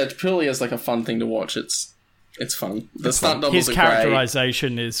does... Yeah, purely as like a fun thing to watch. It's fun. The stunt doubles are great. His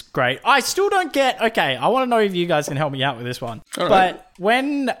characterization is great. I still don't get... Okay, I want to know if you guys can help me out with this one. All right. But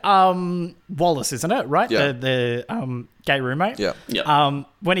when Wallace, isn't it? Right? Yeah. The gay roommate? Yeah.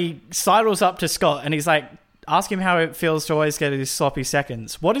 When he sidles up to Scott and he's like... Ask him how it feels to always get his sloppy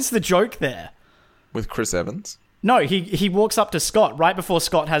seconds. What is the joke there? With Chris Evans? No, he walks up to Scott right before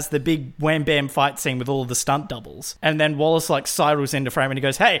Scott has the big wham bam fight scene with all of the stunt doubles. And then Wallace like sidles into frame and he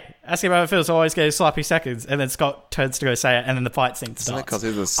goes, hey, ask him how it feels to always get his sloppy seconds. And then Scott turns to go say it and then the fight scene starts. Because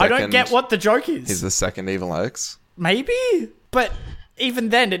he's the second... I don't get what the joke is. He's the second Evil X. Maybe? But even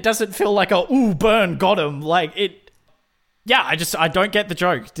then, it doesn't feel like a, ooh, burn, got him. Like, it... Yeah, I don't get the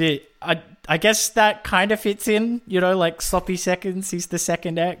joke. I guess that kind of fits in, like sloppy seconds, he's the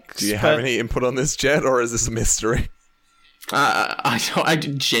second X. Do you have any input on this, Jet, or is this a mystery? I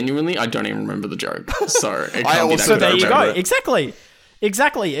genuinely don't even remember the joke. So it can't be that So good. there you go.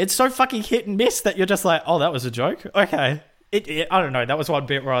 Exactly. It's so fucking hit and miss that you're just like, oh, that was a joke? Okay. I don't know. That was one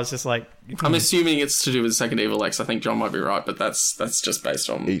bit where I was just like... I'm assuming it's to do with the second Evil X. I think John might be right, but that's just based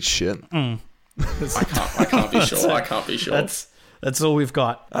on... Eat shit. I can't be sure. I can't be sure. That's all we've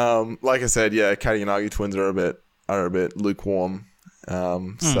got. Like I said, yeah, Caddy and Argy twins are a bit lukewarm.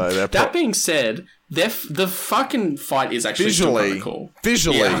 So they're that being said, the fucking fight is actually still kind of cool.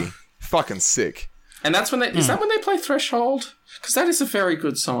 Visually, fucking sick. And that's when is that when they play Threshold? Because that is a very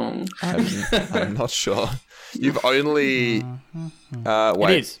good song. I'm not sure. You've only... wait.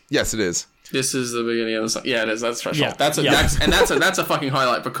 It is. Yes, it is. This is the beginning of the song. Yeah, it is. That's Threshold. Yeah. That's a fucking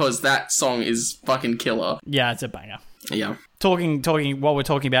highlight because that song is fucking killer. Yeah, it's a banger. Yeah. Talking while we're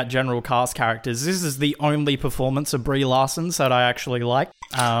talking about general cast characters, this is the only performance of Brie Larson's that I actually like.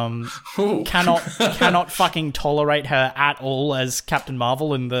 Cannot fucking tolerate her at all as Captain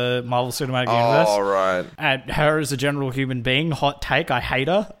Marvel in the Marvel Cinematic Universe. Oh, right. And her as a general human being, hot take, I hate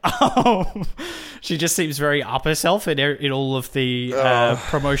her. She just seems very up herself in all of the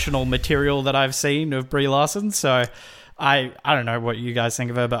promotional material that I've seen of Brie Larson. So I don't know what you guys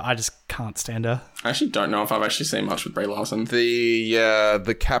think of her, but I just can't stand her. I actually don't know if I've actually seen much with Brie Larson.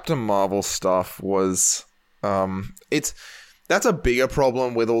 The Captain Marvel stuff was... That's a bigger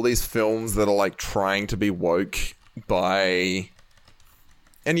problem with all these films that are, like, trying to be woke by...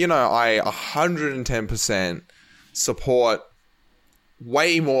 And, you know, I 110% support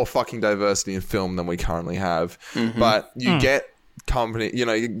way more fucking diversity in film than we currently have. Mm-hmm. But you get company... You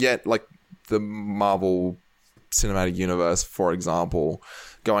know, you get, like, the Marvel Cinematic Universe, for example,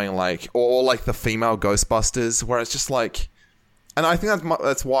 going, like... Or, like, the female Ghostbusters, where it's just, like... And I think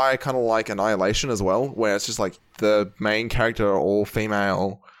that's why I kind of like Annihilation as well, where it's just like the main character are all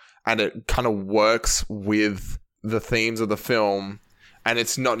female and it kind of works with the themes of the film and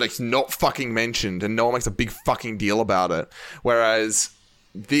it's not fucking mentioned and no one makes a big fucking deal about it. Whereas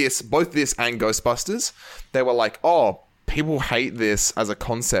both this and Ghostbusters, they were like, oh, people hate this as a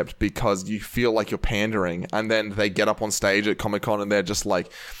concept because you feel like you're pandering, and then they get up on stage at Comic-Con and they're just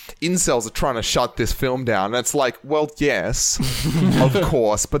like, incels are trying to shut this film down. And it's like, well, yes, of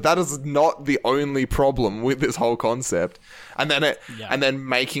course, but that is not the only problem with this whole concept. And then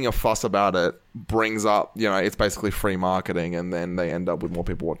making a fuss about it brings up, you know, it's basically free marketing, and then they end up with more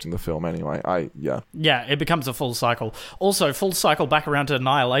people watching the film anyway. Yeah, it becomes a full cycle. Also, full cycle back around to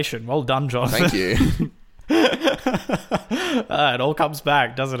Annihilation. Well done, John. Thank you. It all comes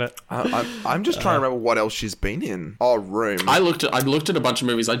back, doesn't it? I'm just trying to remember what else she's been in. Oh, Room. I looked at a bunch of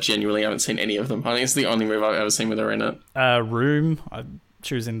movies. I genuinely haven't seen any of them. I think it's the only movie I've ever seen with her in it. Room.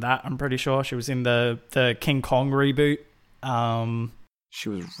 She was in that, I'm pretty sure. She was in the King Kong reboot. She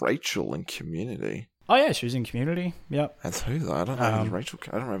was Rachel in Community. Oh yeah, she was in Community. Yep. That's who though? I don't know. Rachel.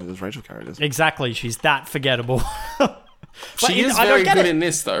 I don't remember those Rachel characters. Exactly. She's that forgettable. She is very good in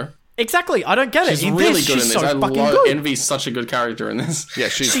this though. Exactly, I don't get it. She's really good in this. I love Envy's such a good character in this. Yeah,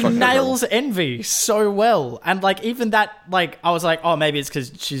 she nails Envy so well, and like even that, like I was like, oh, maybe it's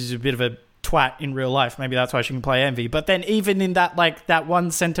because she's a bit of a twat in real life. Maybe that's why she can play Envy. But then even in that, like that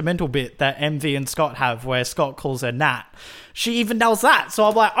one sentimental bit that Envy and Scott have, where Scott calls her Nat, she even nails that. So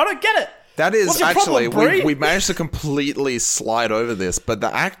I'm like, I don't get it. That is actually, we managed to completely slide over this, but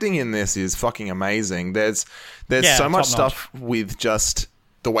the acting in this is fucking amazing. There's so much stuff with just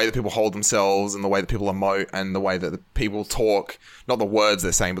the way that people hold themselves and the way that people emote and the way that the people talk, not the words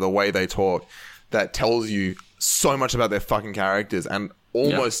they're saying, but the way they talk, that tells you so much about their fucking characters. And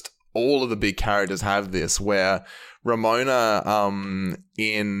almost all of the big characters have this, where Ramona,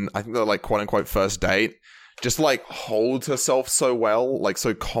 in, I think they're like quote unquote first date, just like holds herself so well, like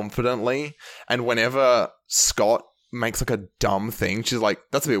so confidently. And whenever Scott makes like a dumb thing, she's like,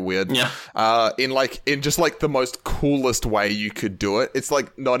 that's a bit weird. Yeah. In just like the most coolest way you could do it. It's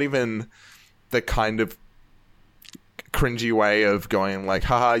like not even the kind of cringy way of going like,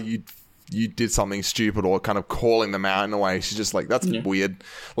 haha, you did something stupid, or kind of calling them out in a way. She's just like, that's weird.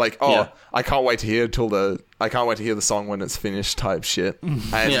 Like, I can't wait to hear the song when it's finished type shit.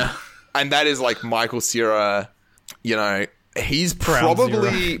 And that is like Michael Cera, you know, he's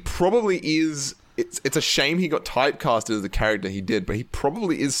probably is. It's a shame he got typecasted as the character he did, but he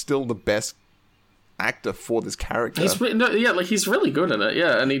probably is still the best actor for this character. He's really good at it,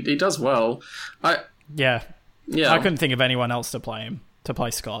 and he does well. I couldn't think of anyone else to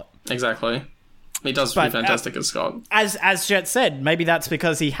play Scott. Exactly. He does pretty fantastic as Scott. As Jet said, maybe that's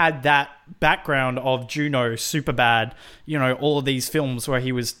because he had that background of Juno, Superbad, you know, all of these films where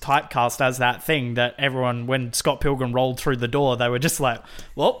he was typecast as that thing that everyone, when Scott Pilgrim rolled through the door, they were just like,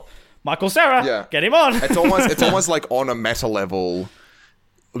 well, Michael Cera, get him on. It's almost like on a meta level,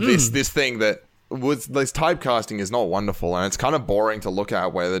 this thing that was this typecasting is not wonderful, and it's kind of boring to look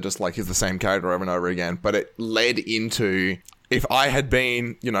at, where they're just like, he's the same character over and over again. But it led into, if I had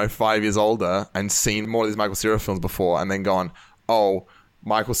been, you know, 5 years older and seen more of these Michael Cera films before, and then gone, oh,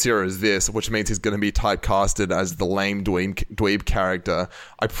 Michael Cera is this, which means he's going to be typecasted as the lame dweeb character,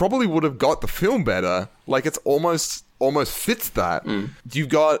 I probably would have got the film better. Like, it's almost fits that. You've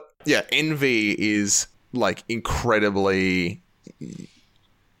got, Envy is like incredibly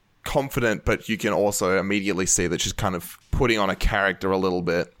confident, but you can also immediately see that she's kind of putting on a character a little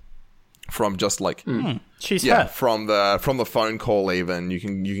bit from just like she's her. from the phone call. Even you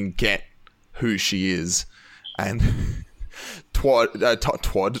can get who she is, and Todd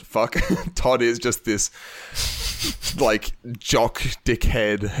is just this like jock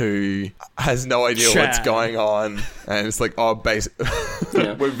dickhead who has no idea what's going on, and it's like, oh,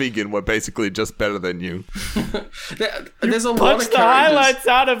 we're vegan, we're basically just better than you. There's a lot of Punch the highlights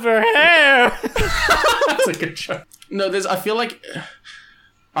out of her hair. That's a good joke. No, I feel like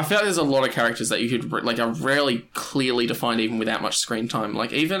there's a lot of characters that you could like are rarely clearly defined even without much screen time.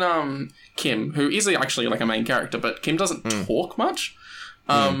 Like even Kim, who is actually like a main character, but Kim doesn't talk much.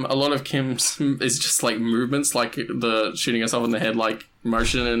 A lot of Kim's is just like movements, like the shooting herself in the head, like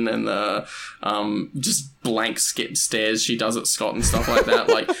motion, and the just blank stares she does at Scott and stuff like that.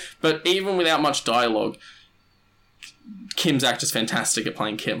 Like, but even without much dialogue, Kim's act is fantastic at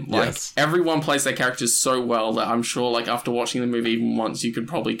playing Kim. Like everyone plays their characters so well that I'm sure, like after watching the movie even once, you could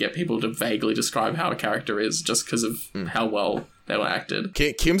probably get people to vaguely describe how a character is just because of how well they were acted.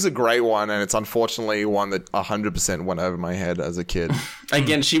 Kim's a great one, and it's unfortunately one that 100% went over my head as a kid.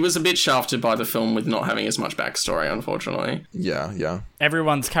 Again, she was a bit shafted by the film with not having as much backstory, unfortunately. Yeah.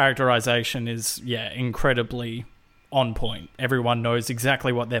 Everyone's characterization is, incredibly on point. Everyone knows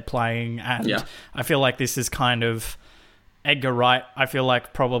exactly what they're playing, and I feel like this is kind of... Edgar Wright, I feel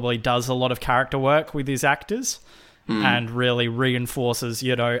like, probably does a lot of character work with his actors and really reinforces,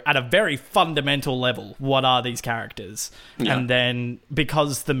 at a very fundamental level, what are these characters? Yeah. And then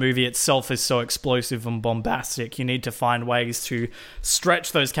because the movie itself is so explosive and bombastic, you need to find ways to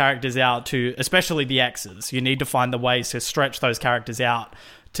stretch those characters out to, especially the exes, you need to find the ways to stretch those characters out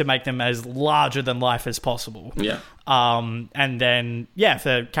to make them as larger than life as possible. Yeah. And then,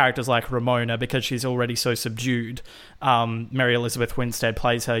 for characters like Ramona, because she's already so subdued, Mary Elizabeth Winstead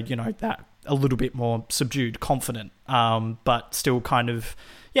plays her, that a little bit more subdued, confident, but still kind of,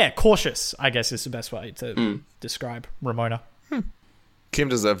 cautious, I guess is the best way to describe Ramona. Kim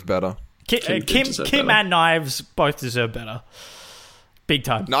deserved better. Kim and Knives both deserve better. Big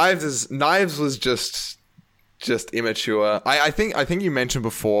time. Knives was just immature. I think you mentioned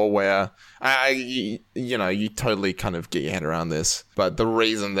before where you totally kind of get your head around this, but the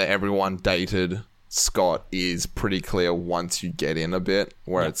reason that everyone dated Scott is pretty clear once you get in a bit,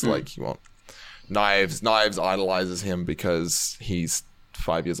 where it's like, Knives idolizes him because he's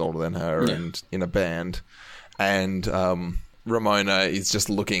 5 years older than her and in a band, and Ramona is just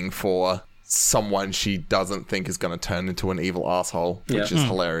looking for someone she doesn't think is going to turn into an evil asshole, which is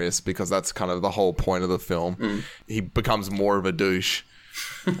hilarious because that's kind of the whole point of the film. He becomes more of a douche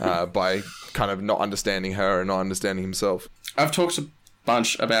by kind of not understanding her and not understanding himself. I've talked a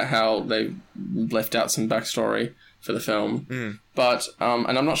bunch about how they left out some backstory for the film, but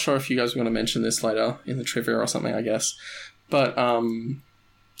and I'm not sure if you guys are going to mention this later in the trivia or something, I guess, but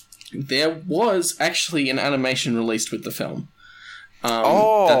there was actually an animation released with the film.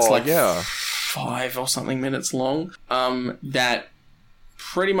 That's like 5 or something minutes long. That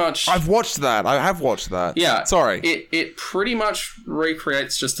pretty much... I have watched that. Yeah. Sorry. It pretty much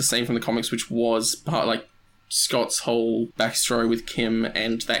recreates just the scene from the comics, which was part like Scott's whole backstory with Kim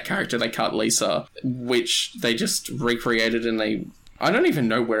and that character they cut, Lisa, which they just recreated, and I don't even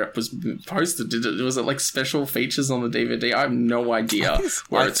know where it was posted. Was it like special features on the DVD? I have no idea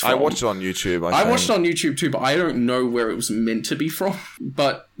where it's from. I watched it on YouTube. I watched it on YouTube too, but I don't know where it was meant to be from.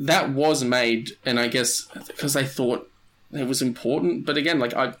 But that was made, and I guess because they thought it was important. But again,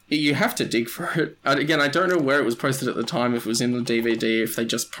 you have to dig for it. Again, I don't know where it was posted at the time, if it was in the DVD, if they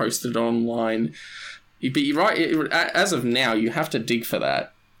just posted it online. But you're right, as of now, you have to dig for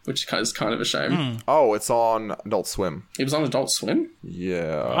that, which is kind of a shame. Oh, it's on Adult Swim. It was on Adult Swim?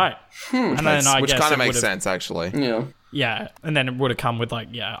 Yeah. Right. And then which kind of makes sense, actually. Yeah. Yeah, and then it would have come with,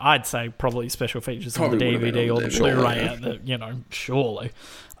 I'd say probably special features on the DVD or the Blu-ray, surely.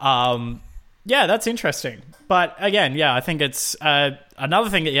 Yeah, that's interesting. But again, I think it's... another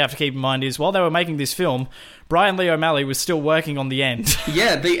thing that you have to keep in mind is while they were making this film, Brian Lee O'Malley was still working on the end.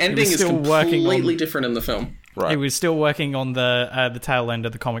 Yeah, the ending is completely different in the film. Right. He was still working on the tail end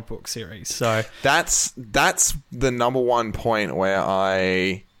of the comic book series. So that's the number one point where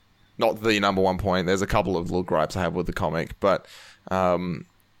not the number one point. There's a couple of little gripes I have with the comic, but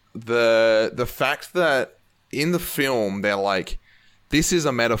the fact that in the film they're like, this is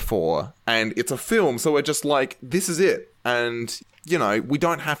a metaphor and it's a film, so we're just like, this is it, and we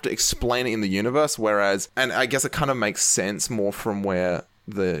don't have to explain it in the universe. Whereas, and I guess it kind of makes sense more from where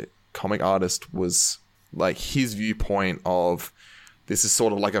the comic artist was. Like his viewpoint of this is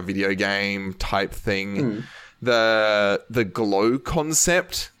sort of like a video game type thing. The glow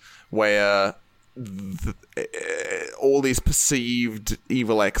concept where all these perceived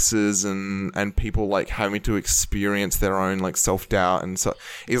evil exes and people like having to experience their own like self-doubt, and so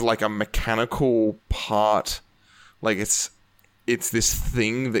is like a mechanical part. Like it's this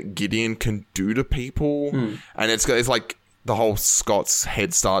thing that Gideon can do to people, and it's like the whole Scott's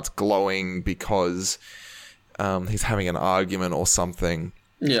head starts glowing because he's having an argument or something.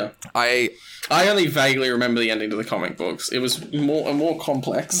 Yeah. I only vaguely remember the ending to the comic books. It was more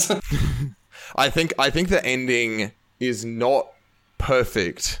complex. I think the ending is not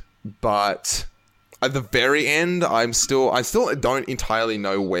perfect, but at the very end, I still don't entirely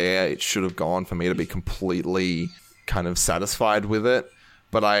know where it should have gone for me to be completely kind of satisfied with it.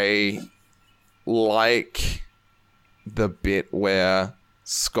 But I like the bit where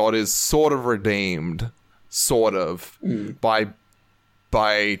Scott is sort of redeemed,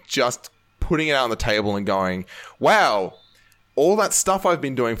 by just putting it out on the table and going, wow, all that stuff I've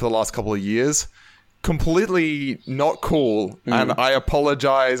been doing for the last couple of years, completely not cool, and I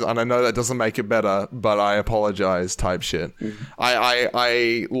apologize, and I know that doesn't make it better, but I apologize type shit.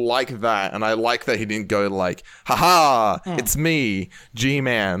 I like that, and I like that he didn't go like, haha, it's me,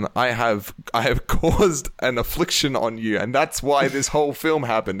 G-Man, I have caused an affliction on you, and that's why this whole film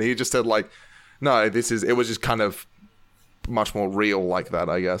happened. He just said like, no, it was just kind of much more real like that,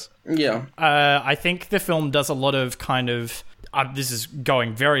 I guess. Yeah. I think the film does a lot of kind of... this is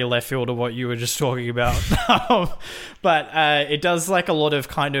going very left field of what you were just talking about. But it does like a lot of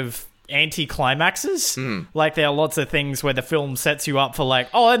kind of anti-climaxes. Like there are lots of things where the film sets you up for like,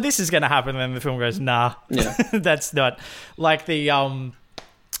 oh, and this is going to happen. And then the film goes, nah, that's not. Like the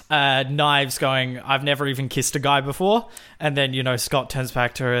Knives going, I've never even kissed a guy before. And then, you know, Scott turns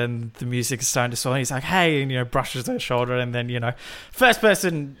back to her and the music is starting to swell. He's like, hey, and, you know, brushes her shoulder. And then, you know, first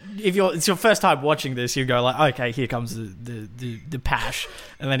person, it's your first time watching this, you go like, okay, here comes the pash.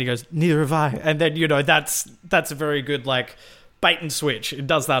 And then he goes, neither have I. And then, you know, that's a very good, like, bait and switch. It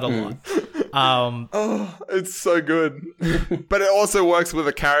does that a lot. Oh, it's so good. But it also works with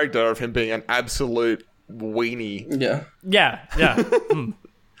the character of him being an absolute weenie. Yeah. Yeah.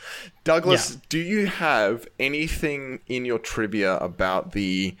 Douglas, do you have anything in your trivia about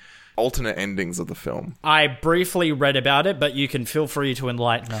the alternate endings of the film? I briefly read about it, but you can feel free to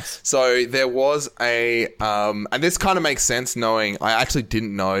enlighten us. So there was and this kind of makes sense knowing, I actually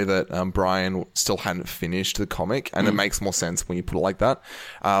didn't know that Brian still hadn't finished the comic, and it makes more sense when you put it like that.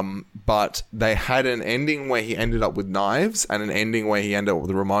 But they had an ending where he ended up with Knives, and an ending where he ended up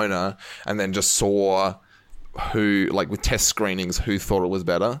with Ramona, and then just saw who, like with test screenings, who thought it was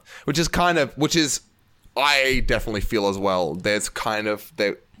better, which is I definitely feel as well. There's kind of,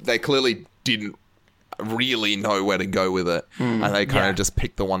 they clearly didn't really know where to go with it, and they kind of just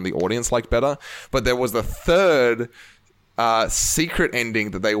picked the one the audience liked better. But there was the third secret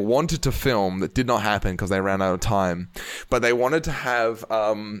ending that they wanted to film that did not happen because they ran out of time. But they wanted to have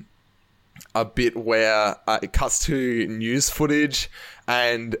a bit where it cuts to news footage,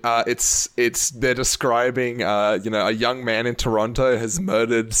 and they're describing a young man in Toronto has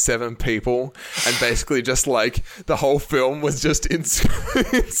murdered 7 people, and basically just like the whole film was just in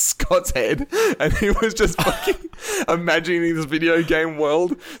Scott's head, and he was just fucking imagining this video game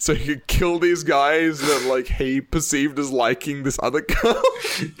world so he could kill these guys that like he perceived as liking this other girl.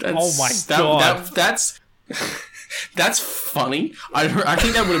 Oh my god, that's funny. I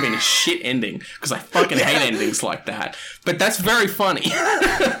think that would have been a shit ending because I fucking hate endings like that. But that's very funny.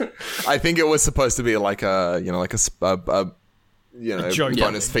 I think it was supposed to be like a joke,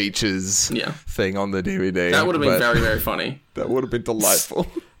 bonus features thing on the DVD. That would have been very, very funny. That would have been delightful.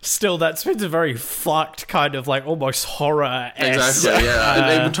 Still, that's been a very fucked kind of like almost horror. Exactly. Yeah,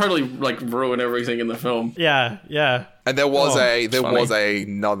 they would totally like ruin everything in the film. Yeah. And there was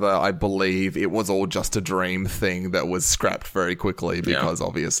another, I believe it was all just a dream thing that was scrapped very quickly because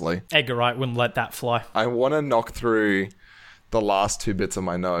obviously Edgar Wright wouldn't let that fly. I want to knock through the last 2 bits of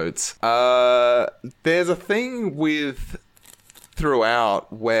my notes. There's a thing with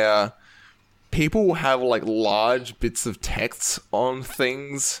throughout where people will have like large bits of text on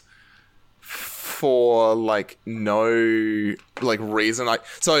things for like no like reason.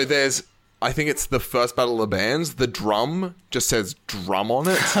 So there's, I think it's the first Battle of the Bands. The drum just says drum on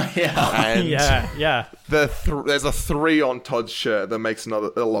it. And yeah. There's a 3 on Todd's shirt that makes a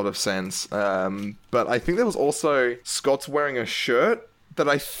lot of sense. But I think there was also Scott's wearing a shirt that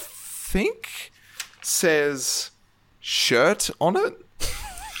I think says shirt on it.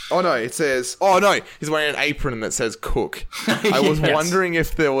 Oh no, it says... Oh no, he's wearing an apron that says cook. I was wondering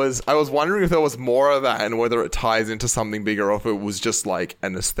if there was more of that and whether it ties into something bigger or if it was just like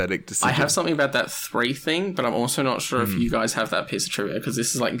an aesthetic decision. I have something about that 3 thing, but I'm also not sure if you guys have that piece of trivia because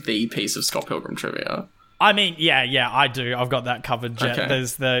this is like the piece of Scott Pilgrim trivia. I mean, yeah, I do. I've got that covered, Jet. Okay.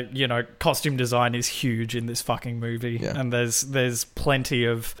 There's the, costume design is huge in this fucking movie. Yeah. And there's plenty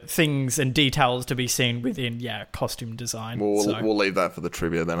of things and details to be seen within, costume design. We'll leave that for the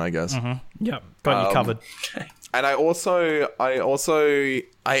trivia then, I guess. Yep, got you covered. Okay. And I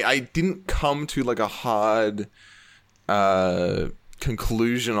didn't come to like a hard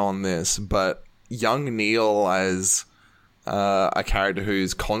conclusion on this, but young Neil as a character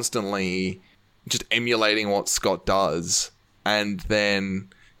who's constantly just emulating what Scott does, and then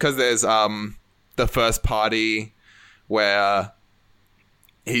because there's the first party where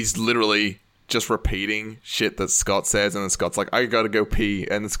he's literally just repeating shit that Scott says, and then Scott's like, I gotta go pee,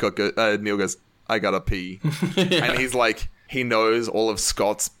 and then Neil goes, I gotta pee. And he's like, he knows all of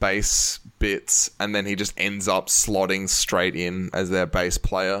Scott's bass bits, and then he just ends up slotting straight in as their bass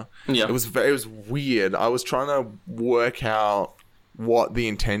player. Yeah. It was weird. I was trying to work out what the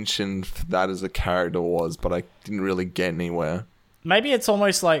intention for that as a character was, but I didn't really get anywhere. Maybe it's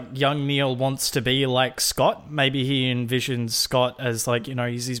almost like young Neil wants to be like Scott. Maybe he envisions Scott as like,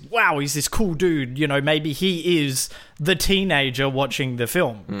 he's this cool dude. Maybe he is the teenager watching the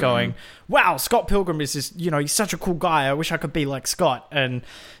film going, wow, Scott Pilgrim is this, he's such a cool guy. I wish I could be like Scott. And,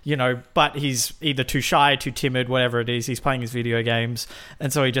 but he's either too shy, too timid, whatever it is. He's playing his video games.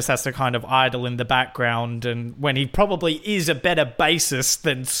 And so he just has to kind of idle in the background. And when he probably is a better bassist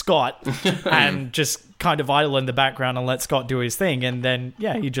than Scott and just kind of idle in the background and let Scott do his thing, and then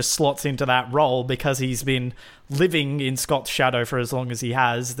he just slots into that role because he's been living in Scott's shadow for as long as he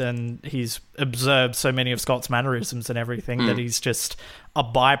has. Then he's observed so many of Scott's mannerisms and everything that he's just a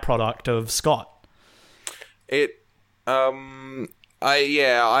byproduct of Scott. I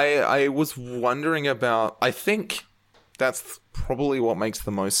was wondering about, I think that's probably what makes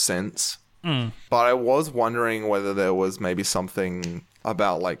the most sense, but I was wondering whether there was maybe something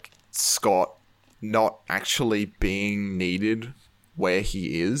about like Scott not actually being needed where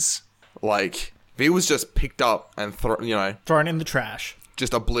he is. Like, if he was just picked up and Thrown in the trash,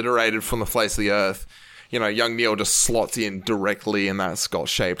 just obliterated from the face of the earth, young Neil just slots in directly in that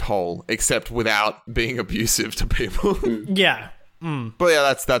Scott-shaped hole, except without being abusive to people. Yeah. But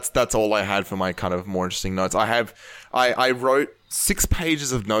yeah, that's all I had for my kind of more interesting notes. I wrote 6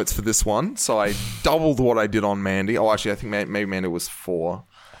 pages of notes for this one, so I doubled what I did on Mandy. Oh, actually, I think maybe Mandy was 4.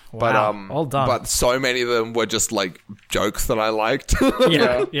 Wow, all done. But so many of them were just like jokes that I liked.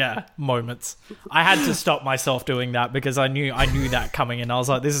 Yeah, moments. I had to stop myself doing that because I knew that coming in. I was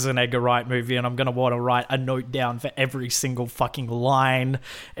like, this is an Edgar Wright movie, and I'm gonna want to write a note down for every single fucking line,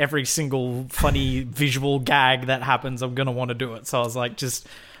 every single funny visual gag that happens. I'm gonna want to do it. So I was like,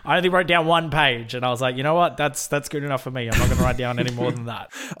 I only wrote down 1 page, and I was like, you know what? That's good enough for me. I'm not going to write down any more than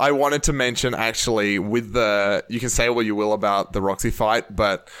that. I wanted to mention, actually, you can say what you will about the Roxy fight,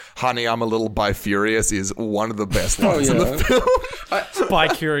 but Honey, I'm a Little Bi-Furious is one of the best lines in the film.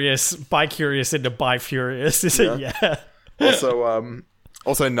 Bi-curious into Bi-furious. Yeah.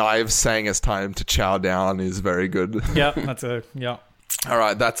 Also, Knives saying it's time to chow down is very good. Yeah, All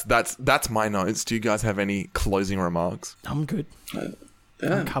right, that's my notes. Do you guys have any closing remarks? I'm good.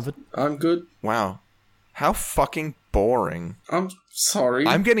 Yeah, I'm covered. I'm good. Wow. How fucking boring. I'm sorry.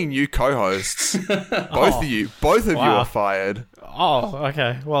 I'm getting new co-hosts. Both of you are fired. Oh,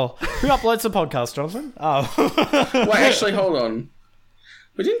 okay. Well, who uploads the podcast, Jonathan? Oh. Wait, actually, hold on.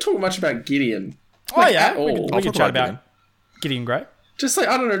 We didn't talk much about Gideon. At all. We can chat about Gideon Grey. Just like,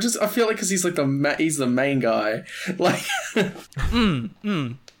 I don't know, I feel like because he's like he's the main guy. Like,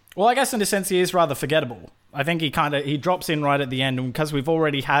 Well, I guess in a sense he is rather forgettable. I think he drops in right at the end, and because we've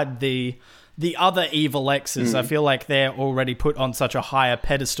already had the other evil X's, I feel like they're already put on such a higher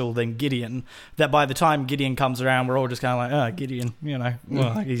pedestal than Gideon that by the time Gideon comes around, we're all just kind of like, Gideon,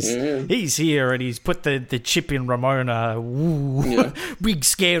 well, he's here and he's put the chip in Ramona. Ooh, big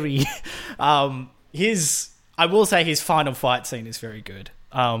scary. I will say his final fight scene is very good.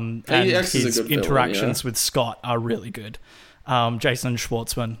 And his interactions with Scott are really good. Jason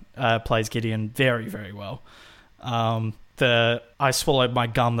Schwartzman plays Gideon very, very well. The I swallowed my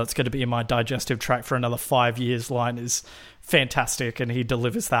gum that's going to be in my digestive tract for another 5 years line is fantastic, and he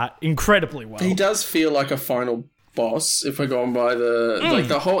delivers that incredibly well. He does feel like a final boss if we're going by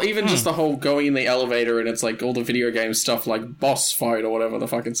the whole, even just the whole going in the elevator and it's like all the video game stuff like boss fight or whatever the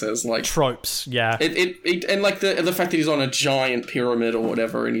fuck it says, like tropes. Yeah, it and like the fact that he's on a giant pyramid or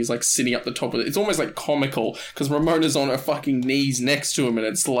whatever and he's like sitting up the top of it, it's almost like comical because Ramona's on her fucking knees next to him and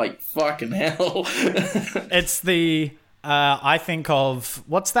it's like fucking hell. It's the I think of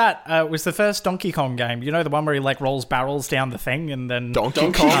what's that? It was the first Donkey Kong game. You know, the one where he like rolls barrels down the thing and then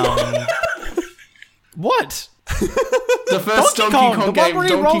Donkey Kong. What? The first Donkey Kong game,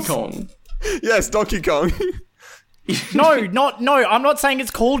 Donkey Kong. Yes, Donkey Kong. No, I'm not saying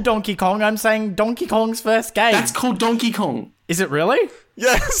it's called Donkey Kong. I'm saying Donkey Kong's first game. That's called Donkey Kong. Is it really?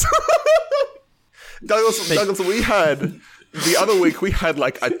 Yes. Douglas, we had... The other week, we had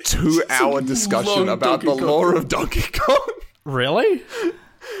like a 2-hour discussion about the lore of Donkey Kong. Really?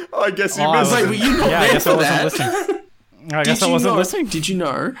 I guess you missed Wait, it. were you not there for that? I guess I wasn't listening. Did you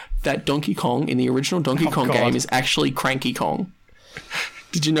know that Donkey Kong in the original Donkey Kong game is actually Cranky Kong?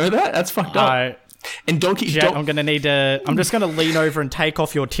 Did you know that? That's fucked up. And I'm just gonna lean over and take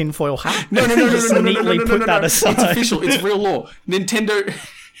off your tinfoil hat. No. Neatly put that aside. It's official. It's real law. Nintendo.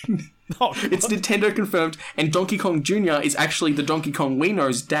 Oh, it's Nintendo confirmed, and Donkey Kong Jr. is actually the Donkey Kong we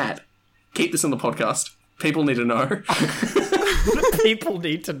know's dad. Keep this on the podcast. People need to know. People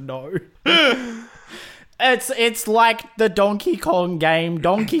need to know. It's like the Donkey Kong game,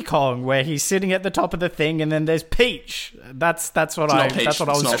 Donkey Kong, where he's sitting at the top of the thing, and then there's Peach. That's what I was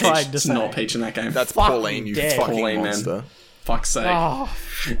trying to say. It's not Peach in that game. That's Pauline, you fucking Pauline, monster. Man. Fuck's sake. Oh,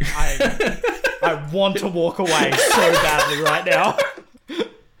 I want to walk away so badly right now.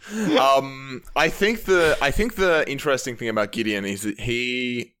 I think the interesting thing about Gideon is that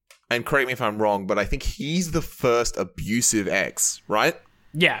he, and correct me if I'm wrong, but I think he's the first abusive ex, right?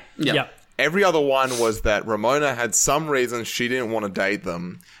 Yeah. Every other one was that Ramona had some reason she didn't want to date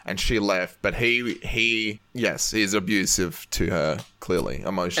them and she left, but he is abusive to her, clearly,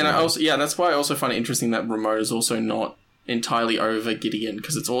 emotionally. And that's why I also find it interesting that Ramona's also not entirely over Gideon,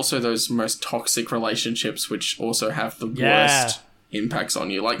 because it's also those most toxic relationships which also have the worst impacts on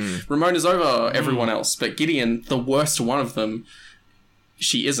you. Like, Ramona's over everyone else, but Gideon, the worst one of them,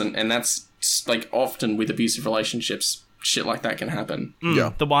 she isn't, and that's like often with abusive relationships, shit like that can happen.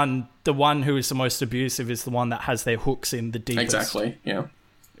 Yeah. The one who is the most abusive is the one that has their hooks in the deepest. Exactly, yeah.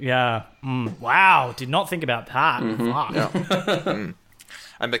 Yeah. Wow, did not think about that. Fuck. Yeah.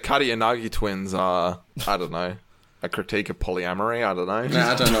 And the Katayanagi twins are, I don't know, a critique of polyamory, I don't know.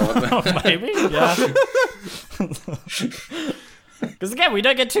 Nah, I don't know what that... Maybe, yeah. Because again, we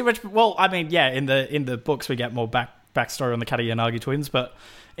don't get too much. Well, I mean, yeah, in the books we get more backstory on the Katayanagi twins, but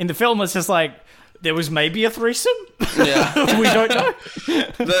in the film it's just like there was maybe a threesome. Yeah, we don't know.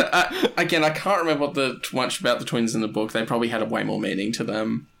 Again, I can't remember much about the twins in the book. They probably had a way more meaning to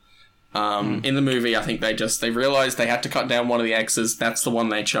them. In the movie, I think they realized they had to cut down one of the exes. That's the one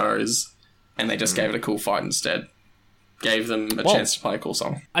they chose, and they just gave it a cool fight instead. Gave them a chance to play a cool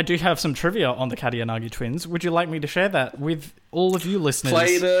song. I do have some trivia on the Katayanagi twins. Would you like me to share that with all of you listeners?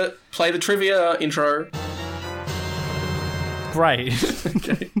 Play the trivia intro. Great.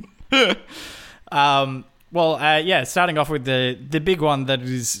 Okay. Starting off with the big one that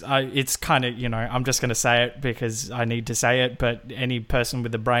is, it's kind of, I'm just going to say it because I need to say it, but any person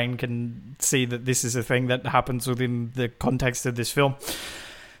with a brain can see that this is a thing that happens within the context of this film.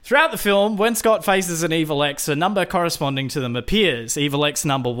 Throughout the film, when Scott faces an Evil Ex, a number corresponding to them appears. Evil Ex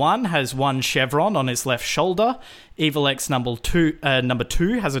number 1 has 1 chevron on his left shoulder. Evil Ex number 2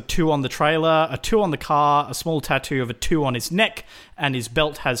 has a 2 on the trailer, a 2 on the car, a small tattoo of a 2 on his neck, and his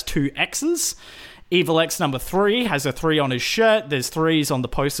belt has 2 X's. Evil Ex number 3 has a 3 on his shirt, there's 3s on the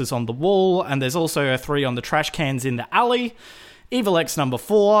posters on the wall, and there's also a 3 on the trash cans in the alley. Evil Ex number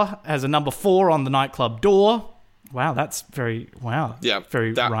 4 has a number 4 on the nightclub door. Wow, that's very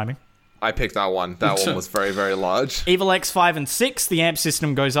rhyming. I picked that one. That one was very, very large. Evil Ex 5 and 6, the amp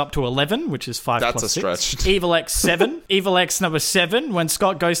system goes up to 11, which is 5 That's plus a 6. stretch. Evil Ex 7. Evil Ex number 7, when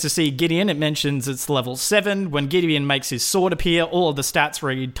Scott goes to see Gideon, it mentions it's level 7. When Gideon makes his sword appear, all of the stats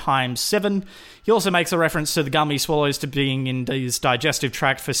read times 7. He also makes a reference to the gum he swallows to being in his digestive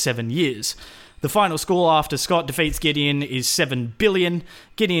tract for 7 years. The final score after Scott defeats Gideon is 7 billion.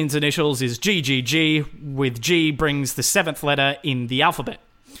 Gideon's initials is GGG, with G brings the 7th letter in the alphabet.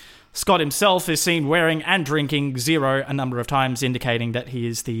 Scott himself is seen wearing and drinking 0 a number of times, indicating that he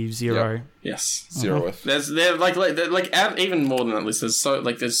is the 0. Yep. Yes, zeroth. There's even more than that list. There's so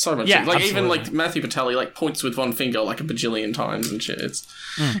much. Yeah, like even like Matthew Patelli points with one finger like a bajillion times and shit.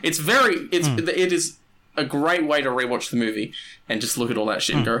 It is a great way to rewatch the movie and just look at all that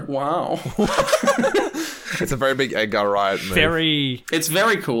shit and go, wow. It's a very big Edgar Wright move. It's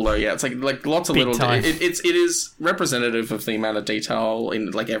very cool though. Yeah, it's like lots of little. It is representative of the amount of detail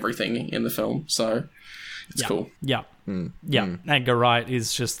in like everything in the film. So it's cool. Yeah. Edgar Wright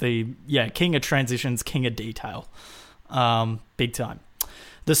is just the king of transitions, king of detail. Big time.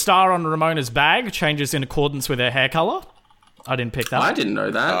 The star on Ramona's bag changes in accordance with her hair color. I didn't pick that. I didn't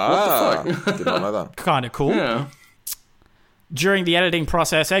know that. What the fuck? Did not know that. Kind of cool. Yeah. During the editing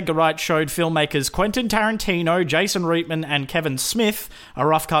process, Edgar Wright showed filmmakers Quentin Tarantino, Jason Reitman, and Kevin Smith a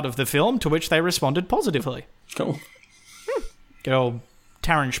rough cut of the film, to which they responded positively. Cool. Good old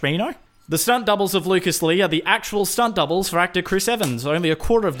Taran Spino. The stunt doubles of Lucas Lee are the actual stunt doubles for actor Chris Evans. Only a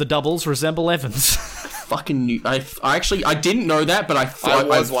quarter of the doubles resemble Evans. Fucking knew. I didn't know that, but I thought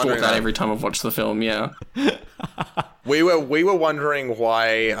that every time I've watched the film. Yeah. We were wondering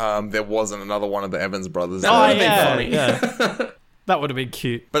why there wasn't another one of the Evans brothers. That would have been funny. Yeah. That would have been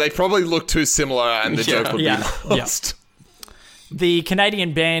cute. But they probably look too similar, and the joke would be lost. The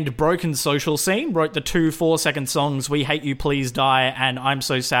Canadian band Broken Social Scene wrote the 2 4-second songs We Hate You, Please Die and I'm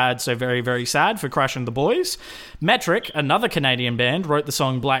So Sad, So Very, Very Sad for Crash and the Boys. Metric, another Canadian band, wrote the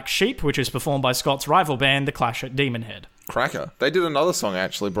song Black Sheep, which is performed by Scott's rival band, The Clash at Demon Head. Cracker. They did another song,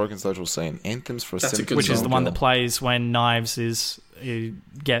 actually, Broken Social Scene. Anthems for a Simple Which is the one that plays when Knives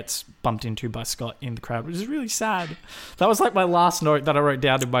gets bumped into by Scott in the crowd, which is really sad. That was like my last note that I wrote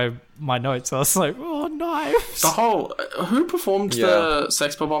down in my notes. I was like, oh, Knives. The whole... Who performed the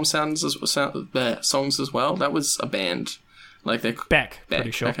Sex Bomb songs as well? That was a band. Like they're Beck,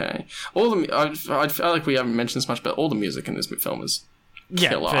 pretty sure. Okay. I feel like we haven't mentioned this much, but all the music in this film is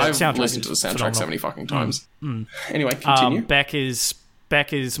killer. I've listened to the soundtrack phenomenal. So many fucking times. Anyway, continue. Beck is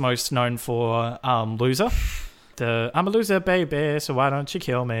most known for Loser. I'm a loser, baby, so why don't you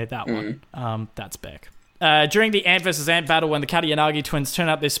kill me? That one. That's Beck. During the Ant vs. Ant battle, when the Katayanagi twins turn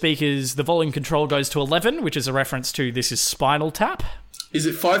up their speakers, the volume control goes to 11, which is a reference to This Is Spinal Tap. Is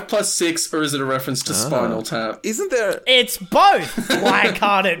it 5 + 6, or is it a reference to Spinal Tap? Isn't there... It's both! Why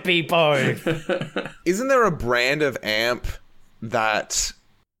can't it be both? Isn't there a brand of amp that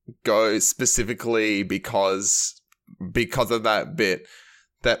goes specifically because of that bit...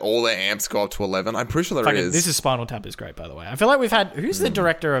 that all their amps go up to 11. I'm pretty sure there is. This Is Spinal Tap is great, by the way. I feel like we've had... Who's the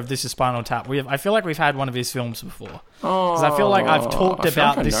director of This Is Spinal Tap? I feel like we've had one of his films before. Because I feel like I've talked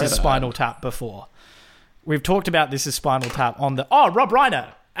about This Is Spinal Tap before. We've talked about This Is Spinal Tap on the... Oh, Rob Reiner.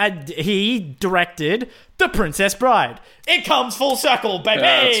 And he directed The Princess Bride. It comes full circle, baby!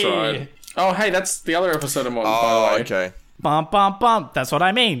 Yeah, that's right. Oh, hey, that's the other episode I'm on, by the way. Okay. Bump, bump, bump. That's what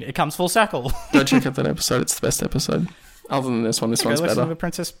I mean. It comes full circle. Go check out that episode. It's the best episode. Other than this one, this one's better.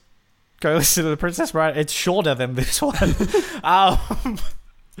 Go listen to The Princess Bride. It's shorter than this one.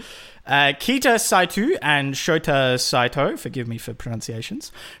 Kita Saito and Shota Saito, forgive me for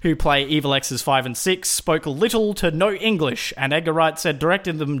pronunciations, who play Evil X's 5 and 6, spoke little to no English, and Edgar Wright said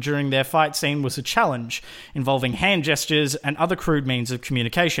directing them during their fight scene was a challenge, involving hand gestures and other crude means of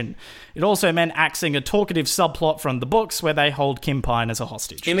communication. It also meant axing a talkative subplot from the books where they hold Kim Pine as a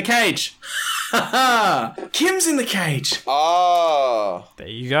hostage. In the cage! Kim's in the cage! Oh! There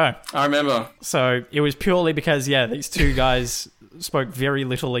you go. I remember. So it was purely because, these two guys... spoke very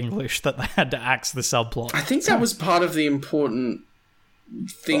little English that they had to axe the subplot. I think that was part of the important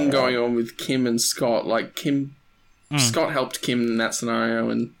thing going on with Kim and Scott. Like, Scott helped Kim in that scenario,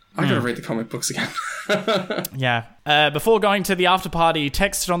 and I gotta read the comic books again. Yeah. Before going to the after party,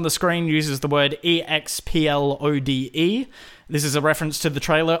 text on the screen uses the word EXPLODE. This is a reference to the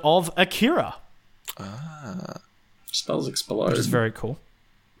trailer of Akira. Spells explode. Which is very cool.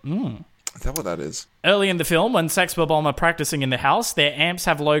 Is that what that is? Early in the film, when Sex Bomb are practicing in the house, their amps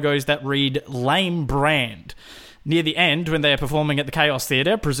have logos that read Lame Brand. Near the end, when they are performing at the Chaos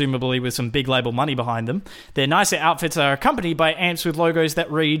Theatre, presumably with some big label money behind them, their nicer outfits are accompanied by amps with logos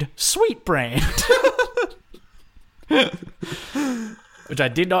that read Sweet Brand. Which I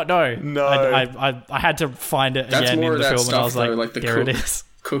did not know. No. I had to find it again in the film, and I was like, there it is.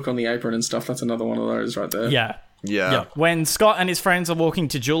 Cook on the apron and stuff, that's another one of those right there. Yeah. When Scott and his friends are walking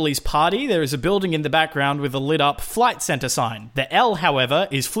to Julie's party, there is a building in the background with a lit-up Flight Center sign. The L, however,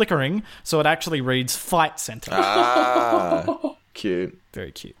 is flickering, so it actually reads Fight Center. Cute.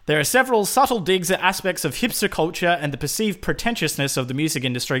 Very cute. There are several subtle digs at aspects of hipster culture and the perceived pretentiousness of the music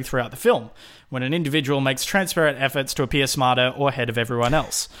industry throughout the film, when an individual makes transparent efforts to appear smarter or ahead of everyone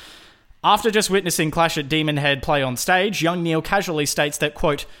else. After just witnessing Clash at Demon Head play on stage, young Neil casually states that,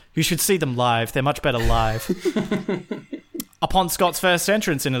 quote, "You should see them live. They're much better live." Upon Scott's first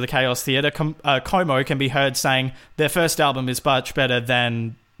entrance into the Chaos Theatre, Como can be heard saying, "Their first album is much better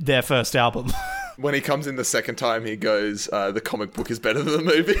than their first album." When he comes in the second time, he goes, "The comic book is better than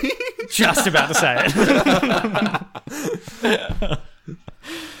the movie." Just about to say it.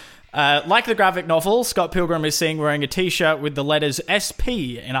 Like the graphic novel, Scott Pilgrim is seen wearing a t-shirt with the letters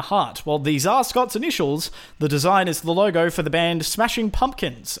SP in a heart. While these are Scott's initials, the design is the logo for the band Smashing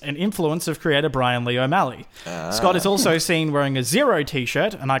Pumpkins, an influence of creator Brian Lee O'Malley. Scott is also seen wearing a Zero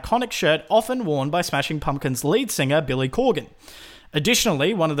t-shirt, an iconic shirt often worn by Smashing Pumpkins lead singer Billy Corgan.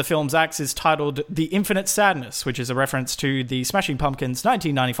 Additionally, one of the film's acts is titled The Infinite Sadness, which is a reference to the Smashing Pumpkins'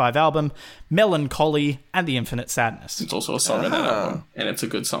 1995 album, Melancholy and the Infinite Sadness. It's also a song in that album, and it's a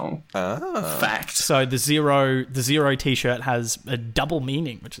good song. Fact. So the Zero t-shirt has a double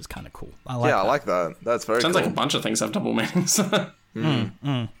meaning, which is kind of cool. I like that. That's very Sounds cool. like a bunch of things have double meanings.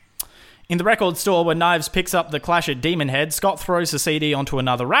 In the record store where Knives picks up the Clash at Demon Head, Scott throws the CD onto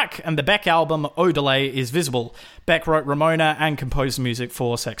another rack, and the Beck album, Odelay, is visible. Beck wrote Ramona and composed music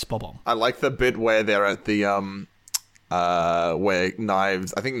for Sex Bob-omb. I like the bit where they're at the, where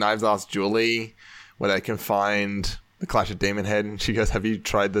Knives asked Julie where they can find the Clash at Demon Head, and she goes, have you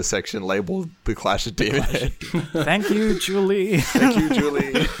tried the section labeled The Clash at Demon Head? Thank you, Julie. Thank you,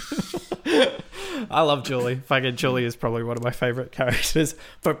 Julie. I love Julie. Fucking Julie is probably one of my favorite characters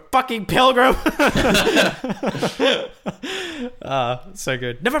for fucking Pilgrim. So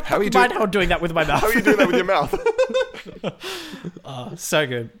good. Never mind how I'm doing that with my mouth. How are you doing that with your mouth? So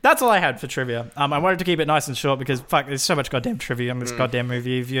good. That's all I had for trivia. I wanted to keep it nice and short because fuck, there's so much goddamn trivia in this goddamn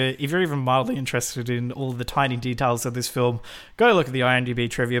movie. If you're even mildly interested in all the tiny details of this film, go look at the IMDb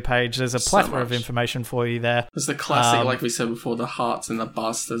trivia page. There's a plethora of information for you there. There's the classic, like we said before, the hearts and the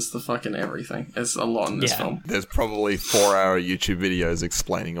bust. There's the fucking everything. There's a lot in this film. There's probably 4-hour YouTube videos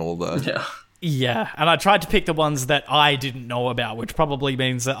explaining all the... Yeah, and I tried to pick the ones that I didn't know about, which probably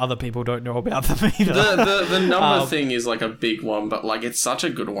means that other people don't know about them either. The number thing is like a big one, but like it's such a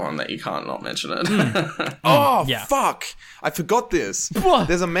good one that you can't not mention it. Fuck! I forgot this.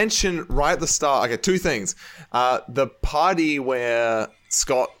 There's a mention right at the start. Okay, 2 things. The party where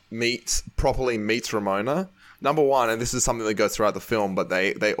Scott properly meets Ramona. Number 1, and this is something that goes throughout the film, but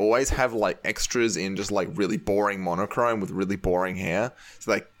they always have like extras in just like really boring monochrome with really boring hair. So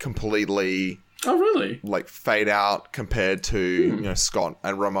they completely like fade out compared to Scott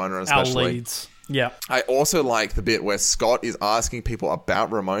and Ramona especially. Our leads. Yeah. I also like the bit where Scott is asking people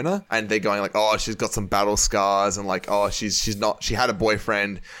about Ramona and they're going like, oh, she's got some battle scars and like, oh, she had a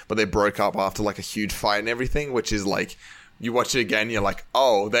boyfriend, but they broke up after like a huge fight and everything, which is like, you watch it again, you're like,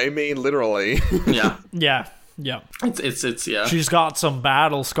 oh, they mean literally. Yeah. It's yeah. She's got some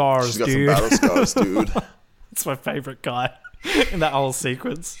battle scars, dude. She's got some battle scars, dude. It's my favorite guy in that whole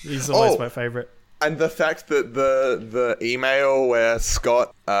sequence. He's always my favorite. And the fact that the email where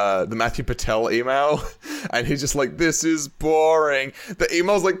Scott, the Matthew Patel email, and he's just like, this is boring. The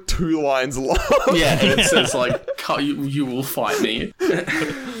email's like 2 lines long. Yeah, and it says like, you will fight me.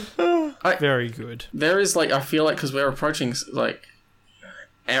 Very good. There is like, I feel like, because we're approaching like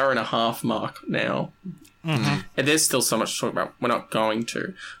hour and a half mark now. Mm-hmm. And there's still so much to talk about. We're not going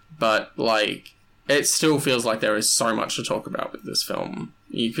to, but like it still feels like there is so much to talk about with this film.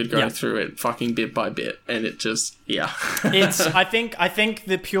 You could go through it fucking bit by bit, and it just it's I think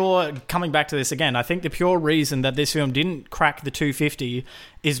the pure, coming back to this again, I think the pure reason that this film didn't crack the 250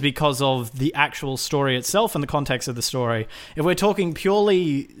 is because of the actual story itself and the context of the story. If we're talking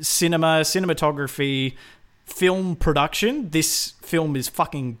purely cinematography, film production, this film is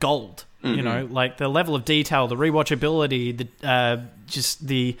fucking gold. Mm-hmm. You know, like the level of detail, the rewatchability,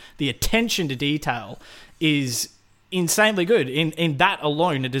 the attention to detail is insanely good. In that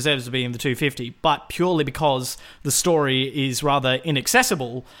alone, it deserves to be in the 250. But purely because the story is rather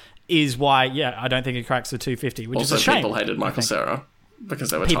inaccessible, is why I don't think it cracks the 250. Which also, is a shame. People hated Michael Cera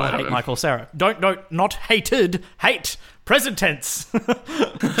because they were people tired of him. hate Michael Cera. Not hated. Hate. Present tense.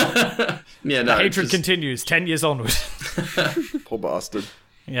 The hatred continues 10 years onward. Poor bastard.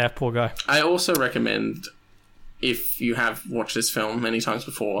 Yeah, poor guy. I also recommend, if you have watched this film many times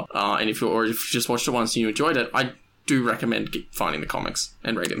before, and if you just watched it once and you enjoyed it, I do recommend finding the comics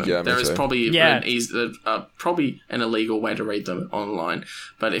and reading them. Yeah, there is probably probably an illegal way to read them online,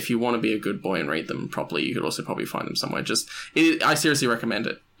 but if you want to be a good boy and read them properly, you could also probably find them somewhere. I seriously recommend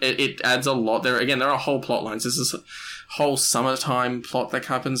it. It adds a lot. There are whole plot lines. There's this whole summertime plot that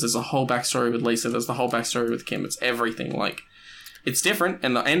happens. There's a whole backstory with Lisa. There's the whole backstory with Kim. It's everything. Like, it's different,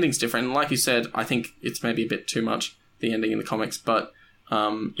 and the ending's different. And like you said, I think it's maybe a bit too much, the ending in the comics, but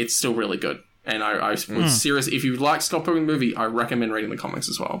it's still really good. And I would seriously, if you like Scott Pilgrim movie, I recommend reading the comics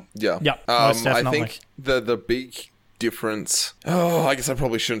as well. Yeah. Most definitely. I think the big difference... Oh, I guess I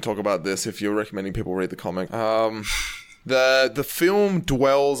probably shouldn't talk about this if you're recommending people read the comic. The film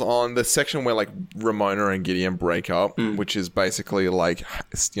dwells on the section where like Ramona and Gideon break up, which is basically like,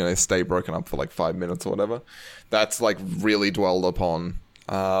 stay broken up for like 5 minutes or whatever. That's like really dwelled upon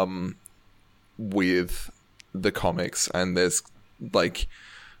with the comics, and there's like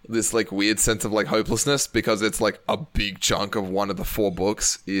this like weird sense of like hopelessness because it's like a big chunk of one of the 4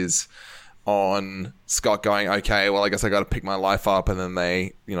 books is on Scott going, okay, well, I guess I got to pick my life up, and then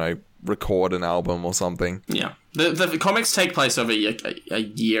they record an album or something. Yeah. The comics take place over a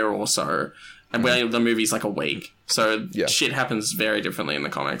year or so, and where the movie's like a week. So shit happens very differently in the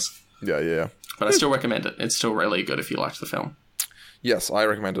comics. Yeah. But I still recommend it. It's still really good if you liked the film. Yes, I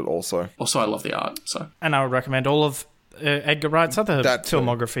recommend it also. Also, I love the art. So, and I would recommend all of Edgar Wright's other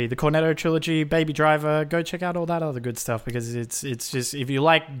filmography, the Cornetto trilogy, Baby Driver. Go check out all that other good stuff because it's just, if you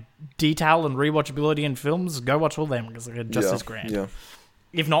like detail and rewatchability in films, go watch all them because they're just as grand. Yeah.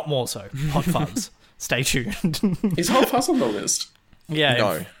 If not more so. Hot Fuzz. Stay tuned. Is Hot Fuzz on the list?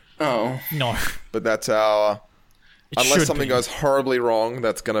 Yeah. No. No. But that's our... Unless something goes horribly wrong,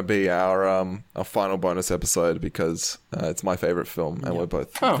 that's going to be our final bonus episode because it's my favourite film and we're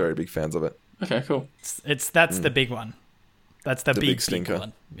both very big fans of it. Okay, cool. That's the big one. That's the big stinker.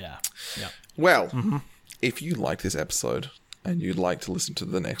 One. Yeah. Well, if you like this episode and you'd like to listen to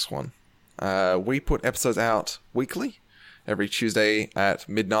the next one, we put episodes out weekly. Every Tuesday at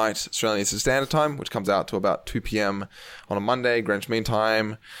midnight Australian Eastern Standard Time, which comes out to about 2 p.m. on a Monday, Greenwich Mean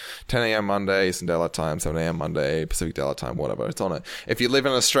Time, 10 a.m. Monday, Eastern Daylight Time, 7 a.m. Monday, Pacific Daylight Time, whatever. It's on it. If you live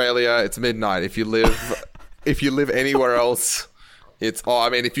in Australia, it's midnight. If you live anywhere else, if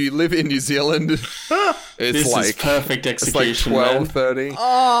you live in New Zealand, it's is perfect execution. It's like 12:30.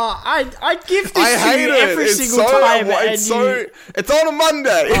 Oh, I give this to you every single time. It's on a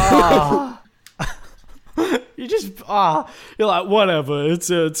Monday. You just you're like, whatever.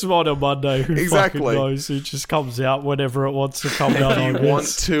 It's on a Monday. Who fucking knows? It just comes out whenever it wants to come out. If you want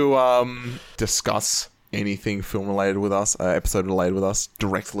to discuss anything film related with us, episode related with us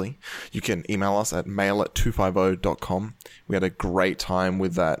directly, you can email us at mail@250.com. We had a great time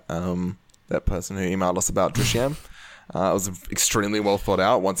with that person who emailed us about Drishyam. It was extremely well thought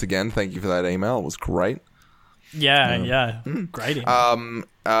out. Once again, thank you for that email. It was great. Yeah. Great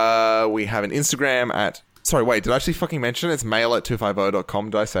email. We have an Instagram at... Sorry, wait, did I actually fucking mention it? It's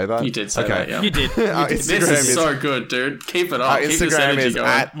mail@250.com. Did I say that? You did say that, yeah. You did. This is so good, dude. Keep it up. Our Keep Instagram is going.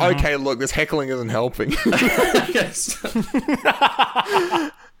 at... Okay, look, this heckling isn't helping. Yes.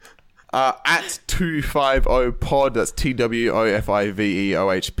 At 250pod, that's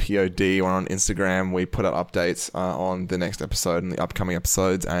TWOFIVEOHPOD. We're on Instagram. We put out updates on the next episode and the upcoming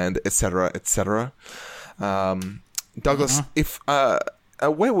episodes and etc. etc. Douglas, if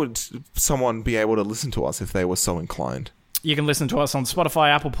where would someone be able to listen to us if they were so inclined? You can listen to us on Spotify,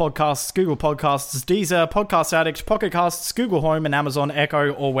 Apple Podcasts, Google Podcasts, Deezer, Podcast Addict, Pocket Casts, Google Home, and Amazon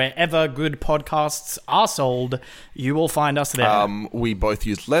Echo, or wherever good podcasts are sold. You will find us there. We both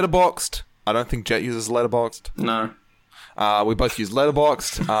use Letterboxd. I don't think Jet uses Letterboxd. No. We both use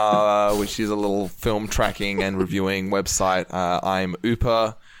Letterboxd, which is a little film tracking and reviewing website. I'm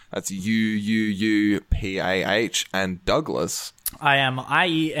Upa. That's UUUPAH. And Douglas. I am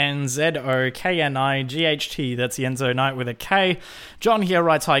IENZOKNIGHT. That's the Enzo Knight with a K. John here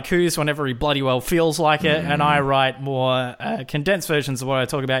writes haikus whenever he bloody well feels like it, and I write more condensed versions of what I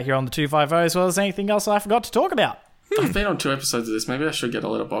talk about here on the 250, as well as anything else I forgot to talk about. I've been on 2 episodes of this. Maybe I should get a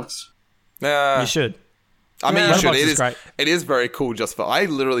Letterboxd. You should. I mean, you should. It is great. It is very cool. I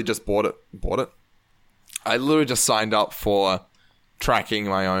literally just bought it. I literally just signed up for tracking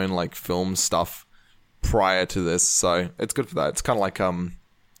my own like film stuff prior to this, so it's good for that. It's kind of like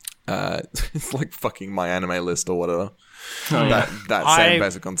it's like fucking my anime list or whatever. That same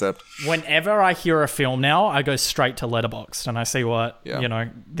basic concept. Whenever I hear a film now, I go straight to Letterboxd and I see what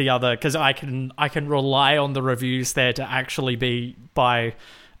the other, because I can rely on the reviews there to actually be by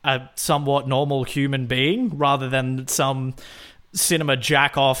a somewhat normal human being rather than some cinema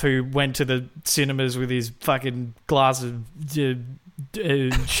jack off who went to the cinemas with his fucking glass of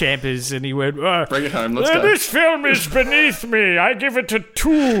champers and he went, bring it home, let's go. This film is beneath me, I give it a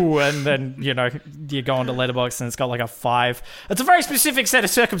 2, and then you go onto Letterboxd and it's got like a 5. It's a very specific set of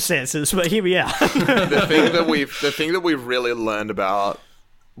circumstances, but here we are. the thing that we've really learned about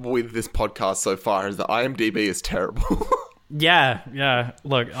with this podcast so far is that IMDb is terrible. Yeah.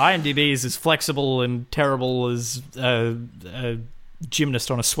 Look, IMDb is as flexible and terrible as a gymnast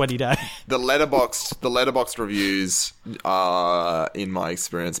on a sweaty day. The Letterboxd reviews are, in my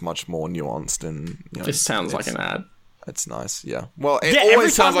experience, much more nuanced and. This sounds like an ad. It's nice, yeah. Well, it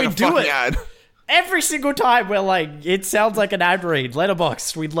always sounds like a fucking ad. Every single time we're like, it sounds like an ad read.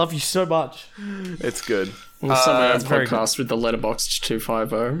 Letterboxd, we love you so much. It's good. We'll somewhere on podcast with the Letterboxd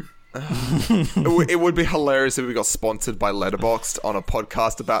 250. It would be hilarious if we got sponsored by Letterboxd on a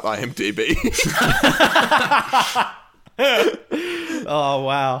podcast about IMDb. Oh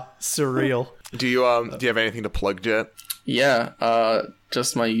wow, surreal. Do you have anything to plug, Jet? Yeah,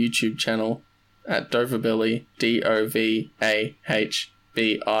 just my YouTube channel at Doverbilly, DOVAHBILLY. I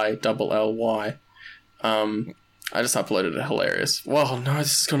just uploaded it. Hilarious. Well, no,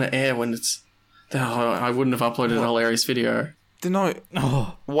 this is gonna air when it's I wouldn't have uploaded a hilarious video. No.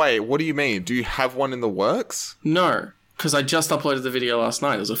 Oh. Wait, what do you mean? Do you have one in the works? No, because I just uploaded the video last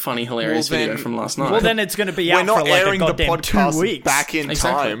night. It was a funny, hilarious video from last night. Well, then it's going to be out We're not for like airing a the goddamn podcast 2 weeks. back in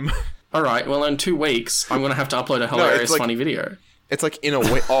time. All right, well, in 2 weeks, I'm going to have to upload a hilarious, funny video. It's like in a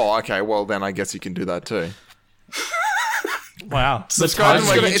week. Oh, okay. Well, then I guess you can do that too. Wow. Subscribe to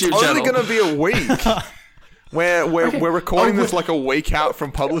my YouTube It's channel. only going to be a week. We're recording this like a week out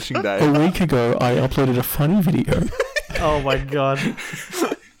from publishing day. A week ago, I uploaded a funny video. Oh my god.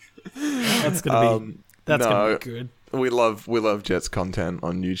 That's gonna be good. We love Jet's content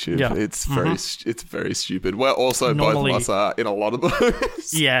on YouTube. Yeah. It's very stupid. We're also Normally- both of us are in a lot of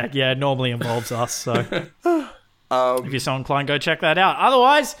those. Yeah, normally involves us, so if you're so inclined, go check that out.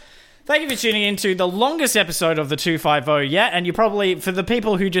 Otherwise, thank you for tuning in to the longest episode of the 250 yet, and you probably, for the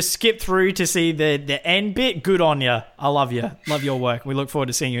people who just skipped through to see the end bit, good on you. I love you. Love your work. We look forward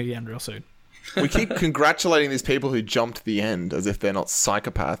to seeing you again real soon. We keep congratulating these people who jumped the end as if they're not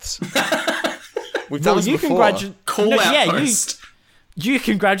psychopaths. We've done this before. You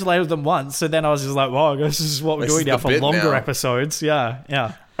congratulated them once, so then I was just like, well, I guess this is what we're doing now for longer episodes.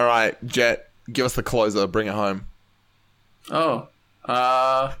 Yeah. All right, Jet, give us the closer. Bring it home. Oh.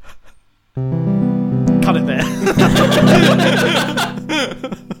 Cut it there.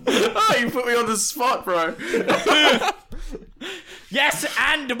 Oh, you put me on the spot, bro. Yes,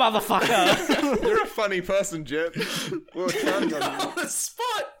 and motherfucker. You're a funny person, Jet. We were counting on you. On the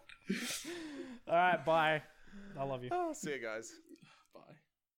spot. All right, bye. I love you. See you guys.